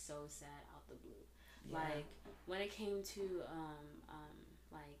get so sad out the blue. Yeah. Like when it came to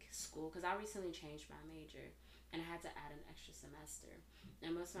like school, because I recently changed my major and I had to add an extra semester.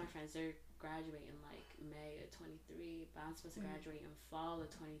 And most of my friends, they're graduating like May of 23, but I'm supposed to graduate in fall of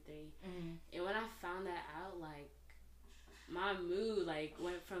 23. And when I found that out, like my mood like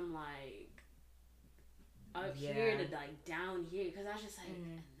went from like up here to like down here, because I was just like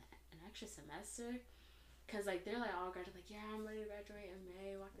an extra semester, because like they're like all graduate, like yeah, I'm ready to graduate in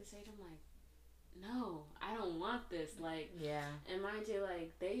May, walk the stage. I'm like, no, I don't want this. Like, yeah. And mind you,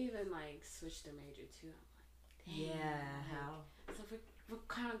 like they even like switched their major too. I'm like, dang. Yeah, like, how? So we're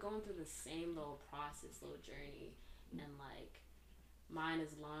kind of going through the same little process, little journey, and like mine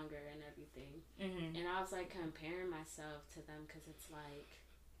is longer and everything. And I was like comparing myself to them, because it's like,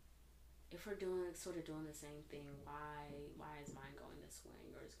 if we're sort of doing the same thing, why is mine going this way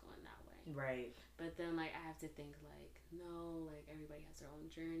and yours going that way? Right. But then like I have to think like, no, like everybody has their own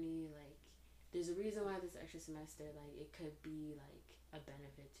journey. Like there's a reason why this extra semester, like it could be like a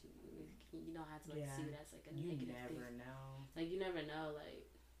benefit to you. You don't have to like see it as like a negative thing. You never know. Like you never know. Like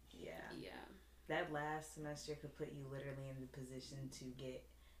yeah. That last semester could put you literally in the position to get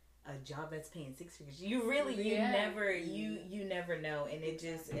a job that's paying six figures. You really, you never know. And it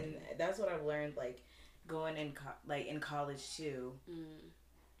just, and that's what I've learned, like, going in, in college, too.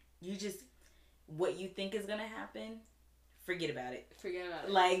 You just, what you think is going to happen, forget about it.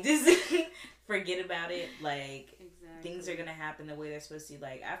 Like, just forget about it. Like, things are going to happen the way they're supposed to.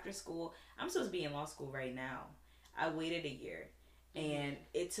 Like, after school, I'm supposed to be in law school right now. I waited a year. And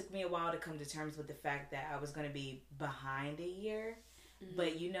it took me a while to come to terms with the fact that I was going to be behind a year.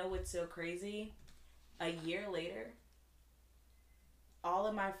 But you know what's so crazy? A year later, all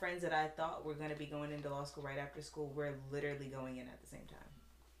of my friends that I thought were going to be going into law school right after school were literally going in at the same time.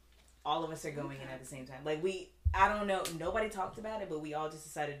 All of us are going in at the same time. Like I don't know, nobody talked about it, but we all just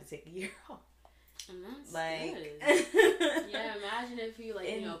decided to take a year off. And that's good. Yeah, imagine if you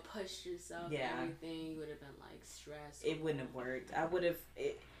pushed yourself and everything, you would have been like stressed. It wouldn't have worked. I would have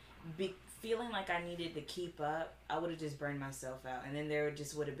feeling like I needed to keep up. I would have just burned myself out, and then there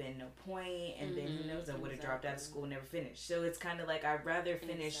just would have been no point. And then who knows? I would have dropped out of school, and never finished. So it's kind of like I'd rather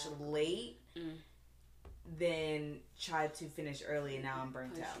finish late than try to finish early, and now I'm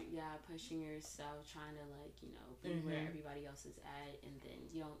burnt out. Pushing yourself, trying to be where everybody else is at, and then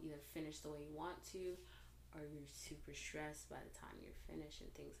you don't either finish the way you want to, or you're super stressed by the time you're finished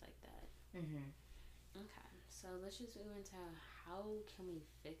and things like that. Okay, so let's just move into how can we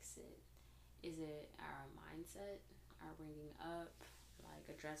fix it? Is it our mindset, our bringing up,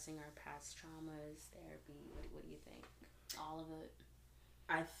 like addressing our past traumas, therapy? What do you think? All of it?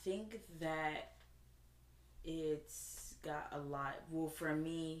 I think that it's got a lot. Well, for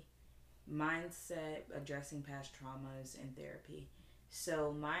me, mindset, addressing past traumas, and therapy.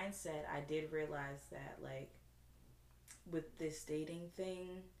 So mindset, I did realize that like with this dating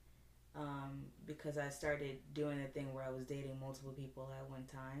thing, because I started doing a thing where I was dating multiple people at one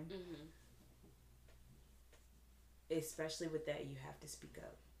time. Especially with that, you have to speak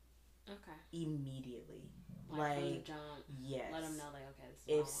up. Okay. Immediately. Like jump. Yes. Let them know, like, okay, this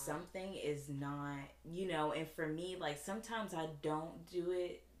is if something is not, and for me, like, sometimes I don't do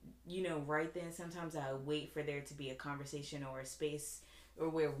it, right then. Sometimes I wait for there to be a conversation or a space or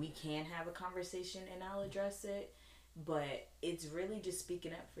where we can have a conversation and I'll address it. But it's really just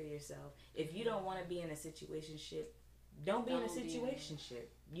speaking up for yourself. If you don't want to be in a situationship, don't be in a situationship,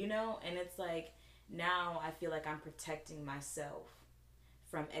 And it's like, now I feel like I'm protecting myself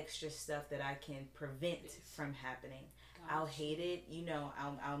from extra stuff that I can prevent from happening. Gotcha. I'll hate it,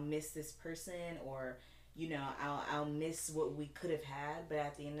 I'll miss this person, or I'll miss what we could have had, but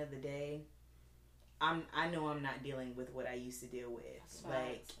at the end of the day, I know I'm not dealing with what I used to deal with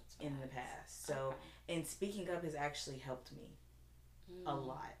in the past. So, and speaking up has actually helped me a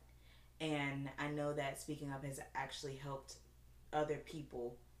lot. And I know that speaking up has actually helped other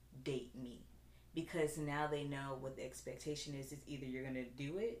people date me. Because now they know what the expectation is. It's either you're going to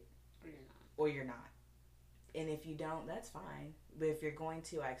do it or you're not. And if you don't, that's fine. But if you're going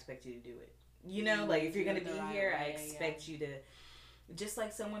to, I expect you to do it. You know, like if you're going to be here, I expect you to, just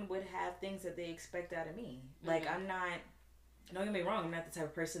like someone would have things that they expect out of me. Like I'm not, don't get me wrong, I'm not the type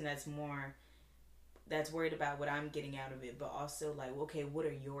of person that's worried about what I'm getting out of it. But also like, okay, what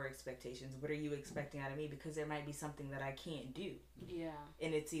are your expectations? What are you expecting out of me? Because there might be something that I can't do. Yeah.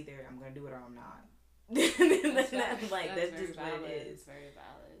 And it's either I'm going to do it or I'm not. That's just valid. What it is. It's very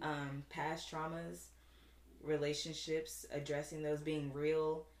valid. Past traumas, relationships, addressing those, being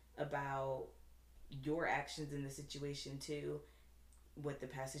real about your actions in the situation too. With the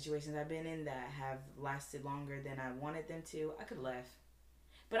past situations I've been in that have lasted longer than I wanted them to, I could have left,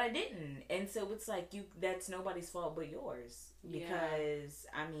 but I didn't. And so it's like that's nobody's fault but yours. Because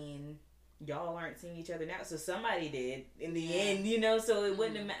I mean, y'all aren't seeing each other now, so somebody did in the end, you know. So it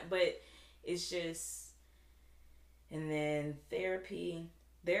wouldn't have mattered. But it's just, and then therapy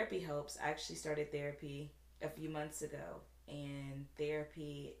helps. I actually started therapy a few months ago, and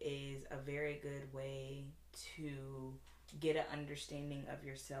therapy is a very good way to get an understanding of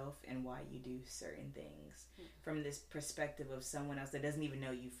yourself and why you do certain things from this perspective of someone else that doesn't even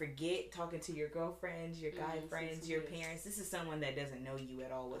know you. Forget talking to your girlfriends, your guy friends, your parents. This is someone that doesn't know you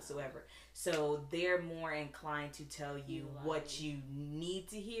at all whatsoever. So they're more inclined to tell you what you need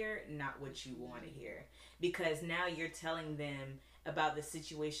to hear, not what you want to hear. Because now you're telling them about the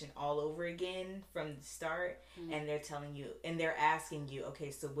situation all over again from the start, and they're telling you, and they're asking you, okay,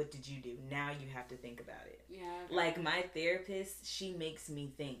 so what did you do? Now you have to think about it. Yeah. Like my therapist, she makes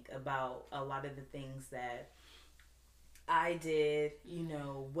me think about a lot of the things that I did, you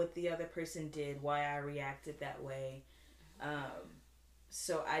know, what the other person did, why I reacted that way.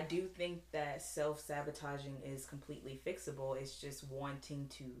 So I do think that self-sabotaging is completely fixable. It's just wanting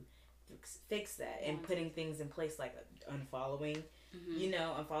to fix that and putting things in place, like unfollowing, you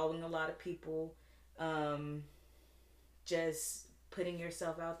know, unfollowing a lot of people, just putting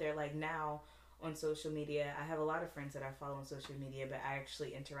yourself out there. Like now on social media, I have a lot of friends that I follow on social media, but I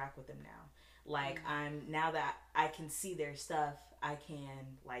actually interact with them now. Like now that I can see their stuff, I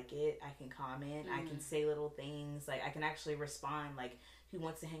can like it, I can comment, I can say little things, like I can actually respond, like who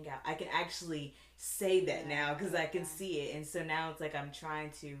wants to hang out. I can actually say that now because I can see it. And so now it's like I'm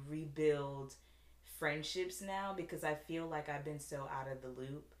trying to rebuild friendships now, because I feel like I've been so out of the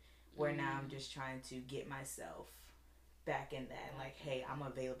loop, where now I'm just trying to get myself back in that. Like, hey, I'm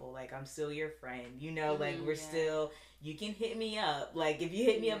available. Like, I'm still your friend. You know, like we're still, you can hit me up. Like, if you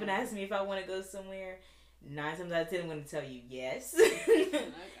hit me up and ask me if I want to go somewhere, 9 times out of 10 I'm going to tell you yes. Okay.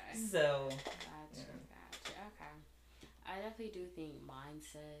 So Gotcha. Okay. I definitely do think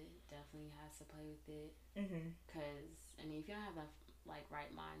mindset definitely has to play with it. Because, I mean, if you don't have that, like,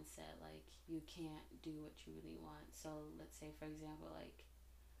 right mindset, like, you can't do what you really want. So, let's say, for example, like,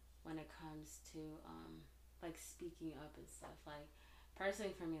 when it comes to, like, speaking up and stuff, like,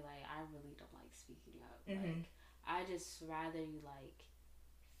 personally for me, like, I really don't like speaking up. Like, I just rather you, like,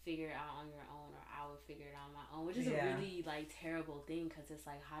 figure it out on your own, or I would figure it out on my own, which is a really, like, terrible thing, because it's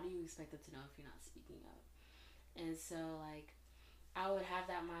like, how do you expect them to know if you're not speaking up? And so, like, I would have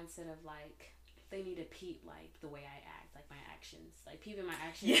that mindset of, like, they need to peep, like, the way I act, like, my actions. Like, peeping my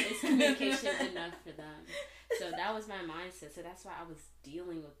actions is communication enough for them. So that was my mindset. So that's why I was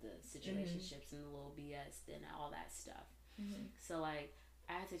dealing with the situationships and the little BS and all that stuff. So, like,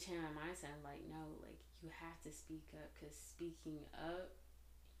 I had to change my mindset. I'm like, no, like, you have to speak up, because speaking up,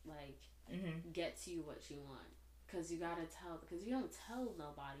 like, gets you what you want. Because you gotta tell, because you don't tell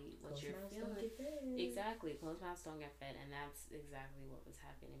nobody what you're feeling. Exactly. Closed mouths don't get fed. And that's exactly what was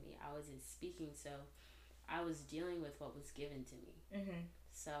happening to me. I wasn't speaking, so I was dealing with what was given to me.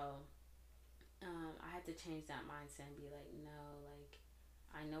 So I had to change that mindset and be like, no, like,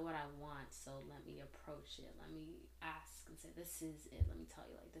 I know what I want, so let me approach it. Let me ask and say, this is it. Let me tell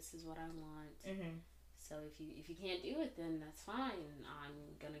you, like, this is what I want. So if you can't do it, then that's fine.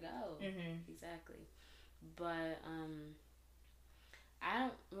 I'm gonna go. Exactly. But I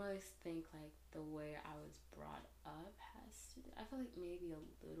don't really think, like, the way I was brought up has to do. I feel like maybe a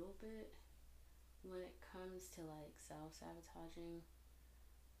little bit when it comes to, like, self-sabotaging.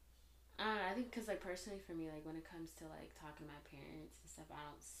 I don't know, I think because, like, personally for me, like, when it comes to, like, talking to my parents and stuff, I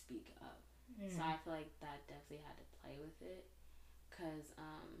don't speak up. So I feel like that definitely had to play with it. Because,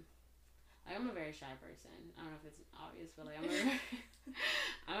 like, I'm a very shy person. I don't know if it's obvious, but, like,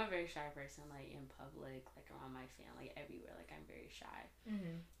 I'm a very shy person, like, in public, like, around my family, everywhere. Like, I'm very shy.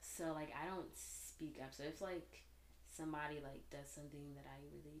 So, like, I don't speak up. So if, like, somebody like does something that I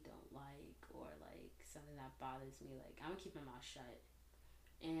really don't like, or like something that bothers me, like I'm gonna keep my mouth shut.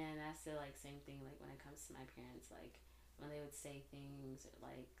 And that's the like same thing like when it comes to my parents, like when they would say things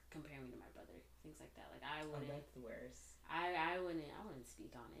like compare me to my brother, things like that. Like I wouldn't. Oh, that's the worst. I wouldn't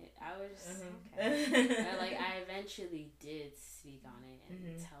speak on it. I was just okay. But like I eventually did speak on it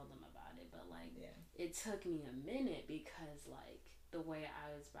and tell them about it, but like it took me a minute because like the way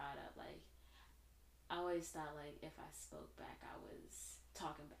I was brought up, like I always thought like if I spoke back, I was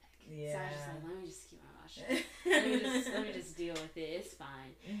talking back. Yeah. So I was just like, let me just keep my mouth shut. let me just deal with it. It's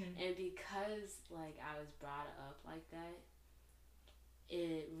fine. And because like I was brought up like that,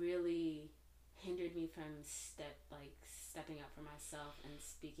 it really hindered me from stepping up for myself and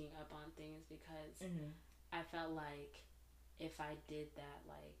speaking up on things, because I felt like if I did that,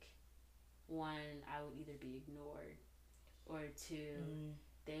 like one, I would either be ignored, or two,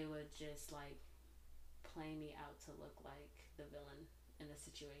 they would just like play me out to look like the villain in the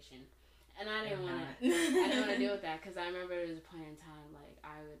situation. And I didn't want to deal with that, because I remember there was a point in time like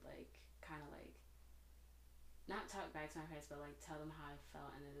I would like kind of like not talk back to my parents, but like tell them how I felt,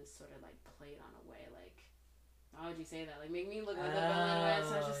 and it was sort of like played on a way like, why would you say that? Like make me look like the villain.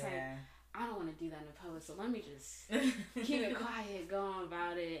 So I was just like, I don't want to do that in public, so let me just keep it quiet, go on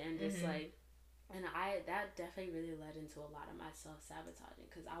about it, and just like, and that definitely really led into a lot of my self-sabotaging,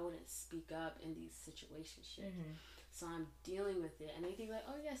 because I wouldn't speak up in these situations. So I'm dealing with it, and they think like,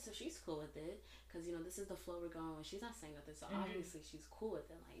 oh yeah, so she's cool with it, because you know this is the flow we're going with. She's not saying nothing, so obviously she's cool with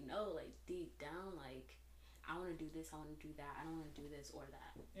it. Like no, like deep down, like I want to do this, I want to do that, I don't want to do this or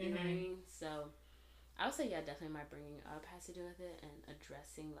that. You know what I mean? So I would say, yeah, definitely my bringing up has to do with it, and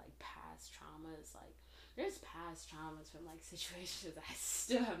addressing like past traumas. Like there's past traumas from like situations I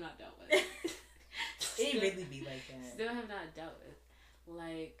still have not dealt with. It really be like that. Still have not dealt with,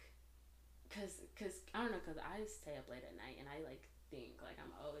 like, cause I don't know, cause I stay up late at night and I like think, like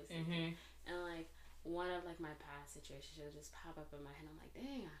I'm always thinking, and like one of like my past situations will just pop up in my head. I'm like,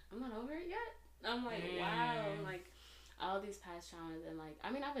 dang, I'm not over it yet. I'm like, wow, I'm like all these past traumas, and like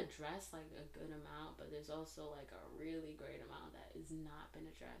I mean I've addressed like a good amount, but there's also like a really great amount that has not been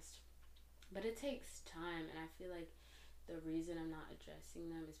addressed. But it takes time, and I feel like the reason I'm not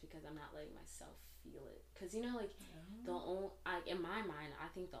addressing them is because I'm not letting myself feel it. Because you know, like in my mind, I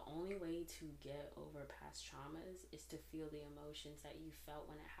think the only way to get over past traumas is to feel the emotions that you felt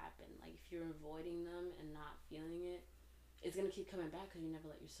when it happened. Like if you're avoiding them and not feeling it, it's gonna keep coming back because you never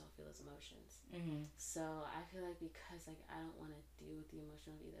let yourself feel those emotions. So I feel like because like I don't want to deal with the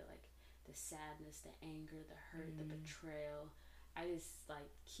emotion of either like the sadness, the anger, the hurt, the betrayal, I just like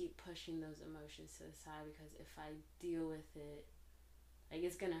keep pushing those emotions to the side, because if I deal with it, like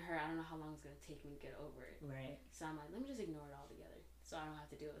it's gonna hurt. I don't know how long it's gonna take me to get over it. Right. So I'm like, let me just ignore it altogether, so I don't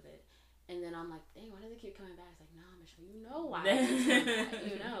have to deal with it. And then I'm like, dang, why does it keep coming back? It's like, nah, Michelle, you know why it keeps coming back.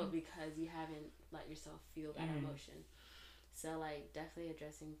 You know, because you haven't let yourself feel that emotion. So like definitely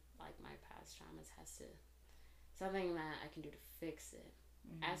addressing like my past traumas has to, something that I can do to fix it.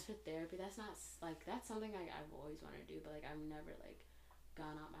 As for therapy, that's not like, that's something like I've always wanted to do, but like I've never like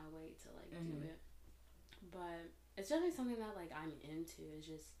gone out my way to like do it. But it's definitely something that like I'm into. It's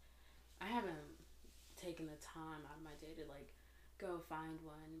just I haven't taken the time out of my day to like go find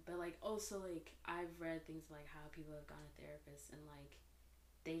one. But like also like I've read things like how people have gone to therapists and like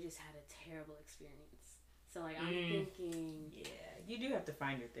they just had a terrible experience. So like I'm thinking, yeah, you do have to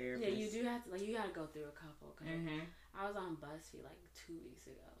find your therapist. Yeah, you do have to, like you gotta go through a couple. Cause I was on BuzzFeed like 2 weeks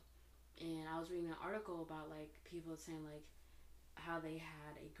ago, and I was reading an article about like people saying like how they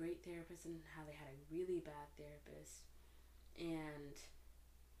had a great therapist and how they had a really bad therapist, and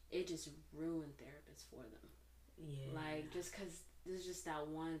it just ruined therapists for them. Yeah. Like just cause there's just that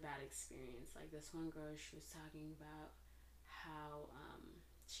one bad experience. Like this one girl, she was talking about how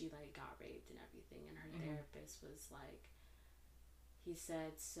she like got raped and everything, and her therapist was like, he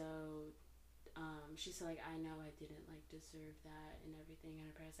said, so she said like, I know I didn't like deserve that and everything, and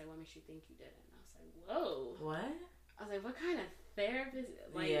her parents like, what makes you think you didn't? And I was like, whoa, what? I was like, what kind of therapist?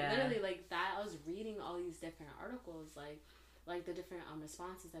 Like literally like that. I was reading all these different articles, like the different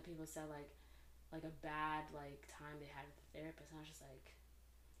responses that people said, like a bad like time they had with the therapist, and I was just like,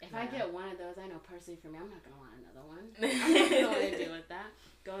 if I get one of those, I know personally for me, I'm not going to want another one. I'm not going to want to deal with that.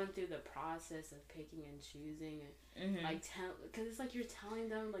 Going through the process of picking and choosing, and like because it's like you're telling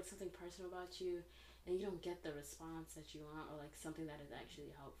them like something personal about you, and you don't get the response that you want, or like something that is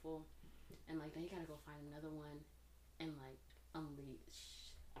actually helpful, and like then you got to go find another one and like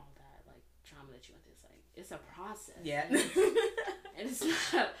unleash all that like trauma that you went through. It's like, it's a process. Yeah. And it's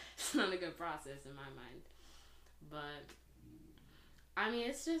not a good process in my mind. But I mean,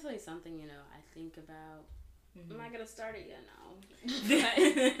 it's just like something, you know, I think about, I'm not gonna start it yet now.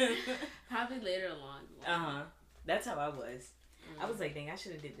 Probably later along. That's how I was. I was like, dang, I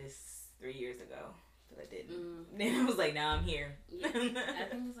should have did this 3 years ago, but I didn't. Then I was like, now I'm here. Yeah. I think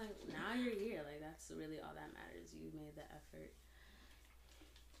it's like, now you're here. Like, that's really all that matters. You made the effort,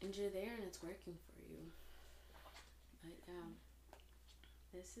 and you're there, and it's working for you. But yeah,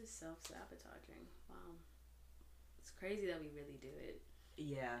 this is self-sabotaging. Wow, it's crazy that we really do it.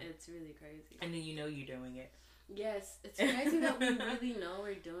 Yeah, it's really crazy. And then you're doing it. Yes, it's crazy that we really know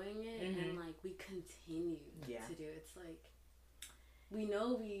we're doing it, and like we continue to do it. It's like we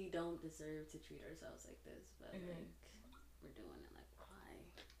know we don't deserve to treat ourselves like this, but like we're doing it. Like, why?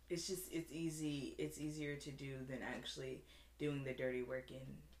 It's easier to do than actually doing the dirty work,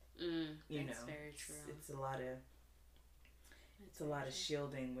 and that's very true. It's a lot of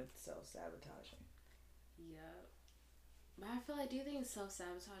shielding with self-sabotaging. Yeah, but I feel like, do you think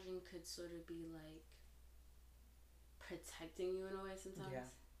self-sabotaging could sort of be like protecting you in a way sometimes? Yeah.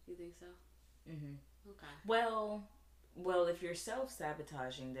 You think so? Okay. Well, if you're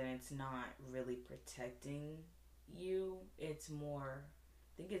self-sabotaging, then it's not really protecting you. It's more,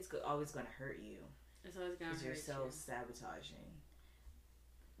 I think it's always going to hurt you. It's always going to hurt you. Because you're self-sabotaging.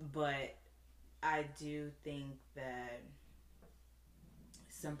 But I do think that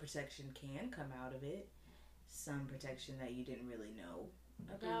some protection can come out of it. Some protection that you didn't really know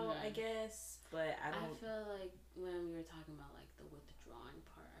about, I guess. But I feel like when we were talking about like the withdrawing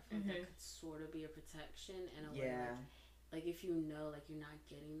part, I feel like that could sort of be a protection in a way. Like if you know like you're not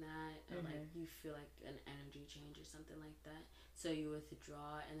getting that, or like you feel like an energy change or something like that, so you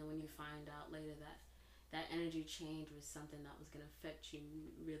withdraw, and then when you find out later that energy change was something that was going to affect you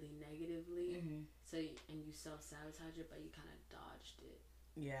really negatively, so you self-sabotage it, but you kind of dodged it.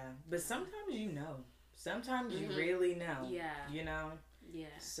 Yeah, but sometimes sometimes you really know. Yeah. Yeah.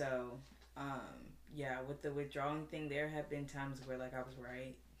 So, with the withdrawing thing, there have been times where like I was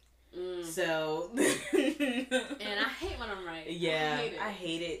right. So, and I hate when I'm right. Yeah, I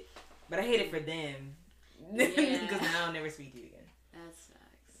hate it, but I hate it for them. Because now I'll never speak to you again. That's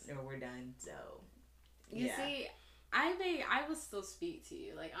facts. Or we're done. So, you see, I will still speak to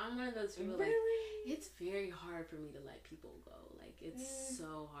you. Like, I'm one of those people. Really? Like, it's very hard for me to let people go. Like, it's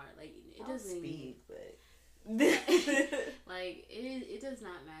so hard. Like, it doesn't speak, but like it does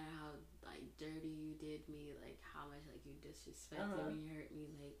not matter how like dirty you did me, like how much like you disrespected me, you hurt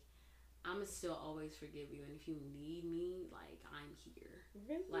me. Like, I'ma still always forgive you, and if you need me, like, I'm here.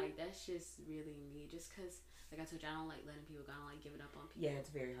 Really? Like, that's just really me. Just because, like I told you, I don't like letting people go. I don't like giving up on people. Yeah,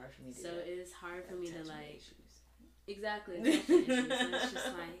 it's very hard for me to do that. So it is hard for me to like issues. Exactly. Issues. So it's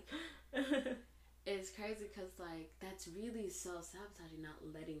just like it's crazy because like that's really self-sabotaging, not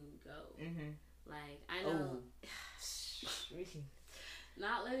letting go. Like, I know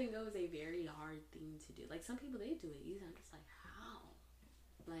not letting go is a very hard thing to do. Like, some people, they do it easy. I'm just like, how?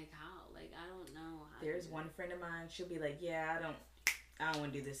 Like, how? Like, I don't know how. There's one friend of mine, she'll be like, yeah, I don't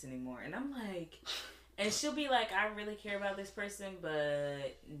want to do this anymore. And I'm like, and she'll be like, I really care about this person,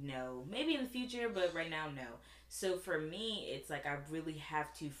 but no. Maybe in the future, but right now, no. So for me, it's like I really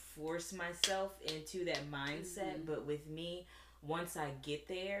have to force myself into that mindset. But with me, once I get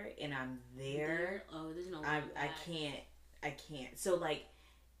there and I'm there, there's no I can't. So like,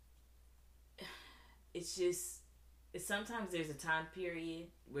 it's just, sometimes there's a time period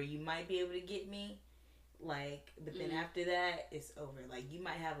where you might be able to get me, like, but then after that, it's over. Like, you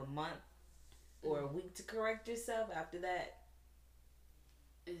might have a month or a week to correct yourself. After that,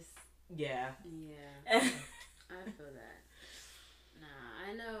 it's yeah. I feel that. Nah,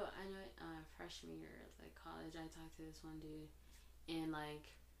 I know. Freshman year of like college, I talked to this one dude, and like,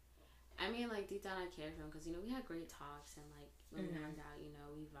 I mean, like, deep down I cared for him because, we had great talks, and like when we hung out, we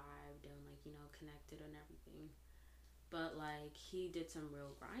vibed and like connected and everything. But like, he did some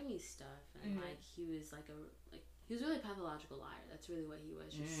real grimy stuff, and like he was he was really a pathological liar. That's really what he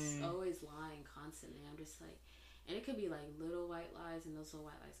was. Just always lying constantly. I'm just like, and it could be like little white lies, and those little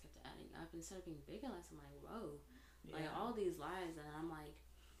white lies kept adding up. Instead of being bigger lies, I'm like, whoa, like all these lies, and I'm like,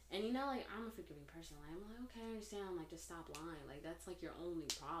 and like, I'm a forgiving person. Like, I'm like, okay, I understand. I'm like, just stop lying. Like, that's like your only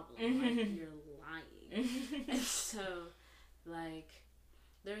problem. Like, you're lying. And so, like,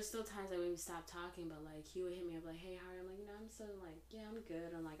 there's still times like when we stopped talking, but like he would hit me up like, hey, how are you? I'm like, I'm still like, yeah, I'm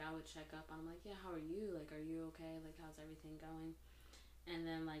good. And like, I would check up. I'm like, yeah, how are you? Like, are you okay? Like, how's everything going? And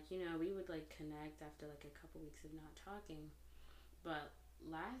then like, we would like connect after like a couple weeks of not talking. But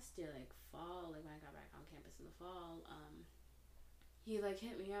last year, like fall, like when I got back on campus in the fall, he like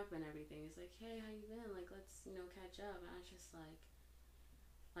hit me up and everything. He's like, hey, how you been? Like, let's catch up. And I was just like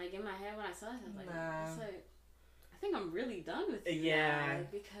in my head when I saw it, I was like, it's like, I think I'm really done with you. Yeah.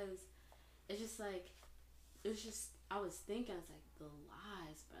 Like, because it's just like, it was just, I was thinking, I was like, the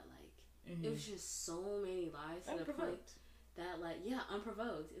lies, but like, it was just so many lies to the point that, like, yeah,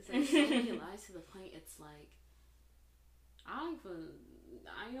 unprovoked. It's like so many lies to the point. It's like, I don't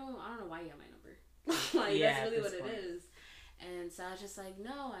know why you got my number. Like, that's really what it is. And so I was just like,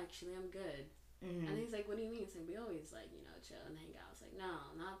 no, actually, I'm good. And he's like, what do you mean? It's like, we always, like, you know, chill and hang out. I was like,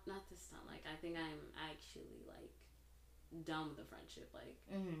 no, not this time. Like, I think I'm actually, like, done with the friendship. Like,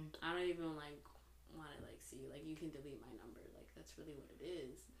 I don't even, like, want to, like, see you. Like, you can delete my number. Like, that's really what it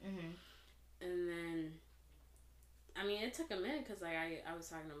is. And then, I mean, it took a minute because, like, I was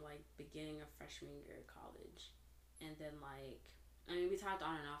talking to him, like, beginning of freshman year of college. And then, like, I mean, we talked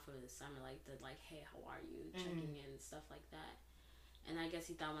on and off over the summer, like, like, hey, how are you? Checking in and stuff like that. And I guess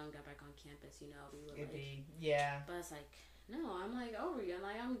he thought when we got back on campus, you know, we would, like... Yeah. But it's like, no, I'm, like, over you. And,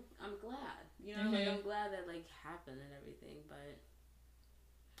 like, I'm glad. You know, like, I'm glad that, like, happened and everything. But...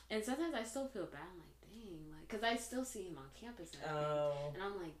 And sometimes I still feel bad. I'm like, dang. Like, because I still see him on campus and everything. And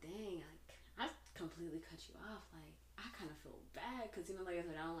I'm like, dang, like, I completely cut you off. Like, I kind of feel bad because, you know, like I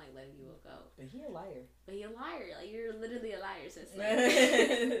said, I don't like letting you go. But he a liar. Like, you're literally a liar. So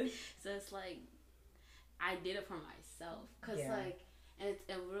it's like, I did it for myself. Because, like, and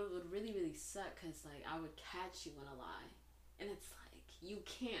it would really, really suck because, like, I would catch you in a lie. And it's like, you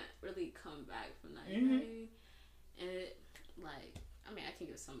can't really come back from that. You know what I mean? And it, like, I mean, I can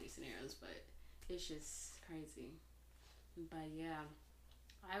give so many scenarios, but it's just crazy. But, yeah.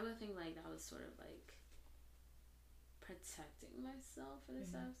 I would think, like, that was sort of, like, protecting myself in a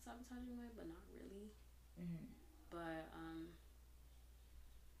self-sabotaging way, but not really. But,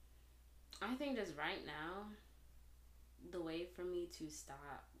 I think just right now, the way for me to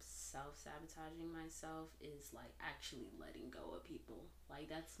stop self-sabotaging myself is, like, actually letting go of people. Like,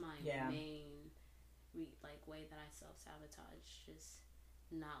 that's my main, way that I self-sabotage, just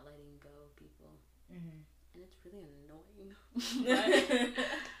not letting go of people. And it's really annoying.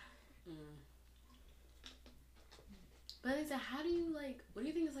 But it's how do you, like, what do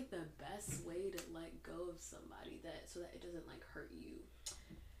you think is, like, the best way to let go of somebody so that it doesn't, like, hurt you?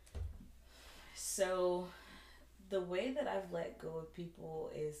 So, the way that I've let go of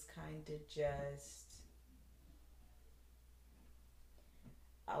people is kind of just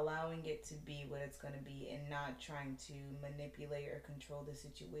allowing it to be what it's going to be and not trying to manipulate or control the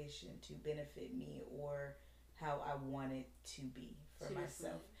situation to benefit me or how I want it to be for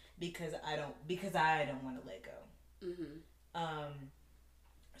myself. Because I don't want to let go.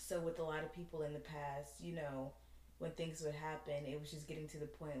 So with a lot of people in the past, you know, when things would happen, it was just getting to the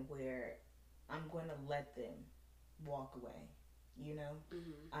point where I'm going to let them walk away, you know?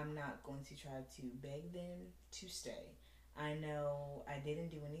 I'm not going to try to beg them to stay. I know I didn't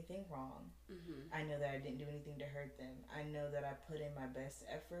do anything wrong. I know that I didn't do anything to hurt them. I know that I put in my best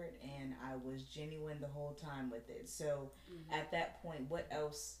effort and I was genuine the whole time with it. So at that point, what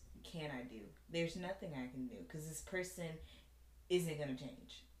else can I do? There's nothing I can do because this person isn't going to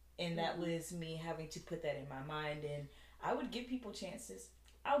change. And that was me having to put that in my mind. And I would give people chances.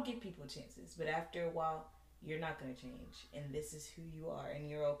 I'll give people chances. But after a while, you're not going to change. And this is who you are. And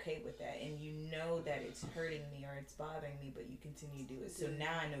you're okay with that. And you know that it's hurting me or it's bothering me, but you continue to do it. So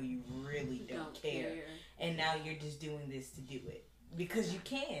now I know you really don't care. And now you're just doing this to do it. Because you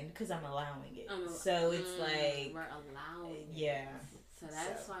can. Because I'm allowing it. So it's like... We're allowing it. Yeah. So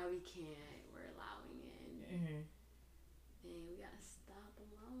that's why we can't. We're allowing it. And we got to stop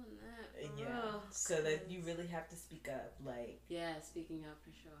allowing that. Yeah. So that you really have to speak up. Like... Yeah, speaking up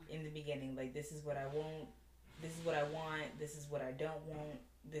for sure. In the beginning. Like, this is what I want. This is what I want. This is what I don't want.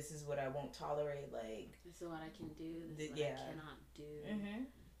 This is what I won't tolerate. Like, this is what I can do. This is what I cannot do.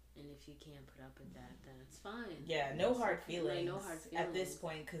 And if you can't put up with that, then it's fine. Yeah, no hard feelings. Like, no hard feelings at this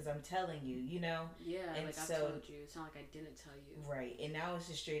point, because I'm telling you, you know. Yeah, and like I've told you. It's not like I didn't tell you. Right, and now it's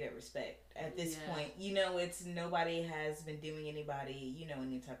just straight up respect. At this point, you know, it's nobody has been doing anybody, you know,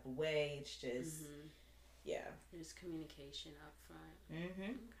 any type of way. It's just, There's communication up front.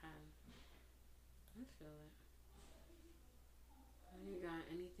 Okay. I feel it. You got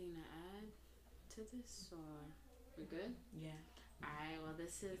anything to add to this, or we're good? Yeah. Alright, well,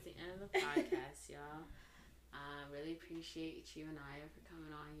 this is the end of the podcast, y'all. I really appreciate you and Aya for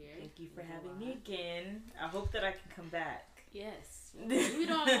coming on here. Thank you for having me again. I hope that I can come back. Yes. We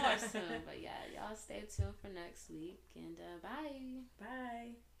don't know more soon, but yeah, y'all stay tuned for next week, and bye.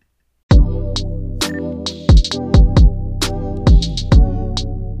 Bye.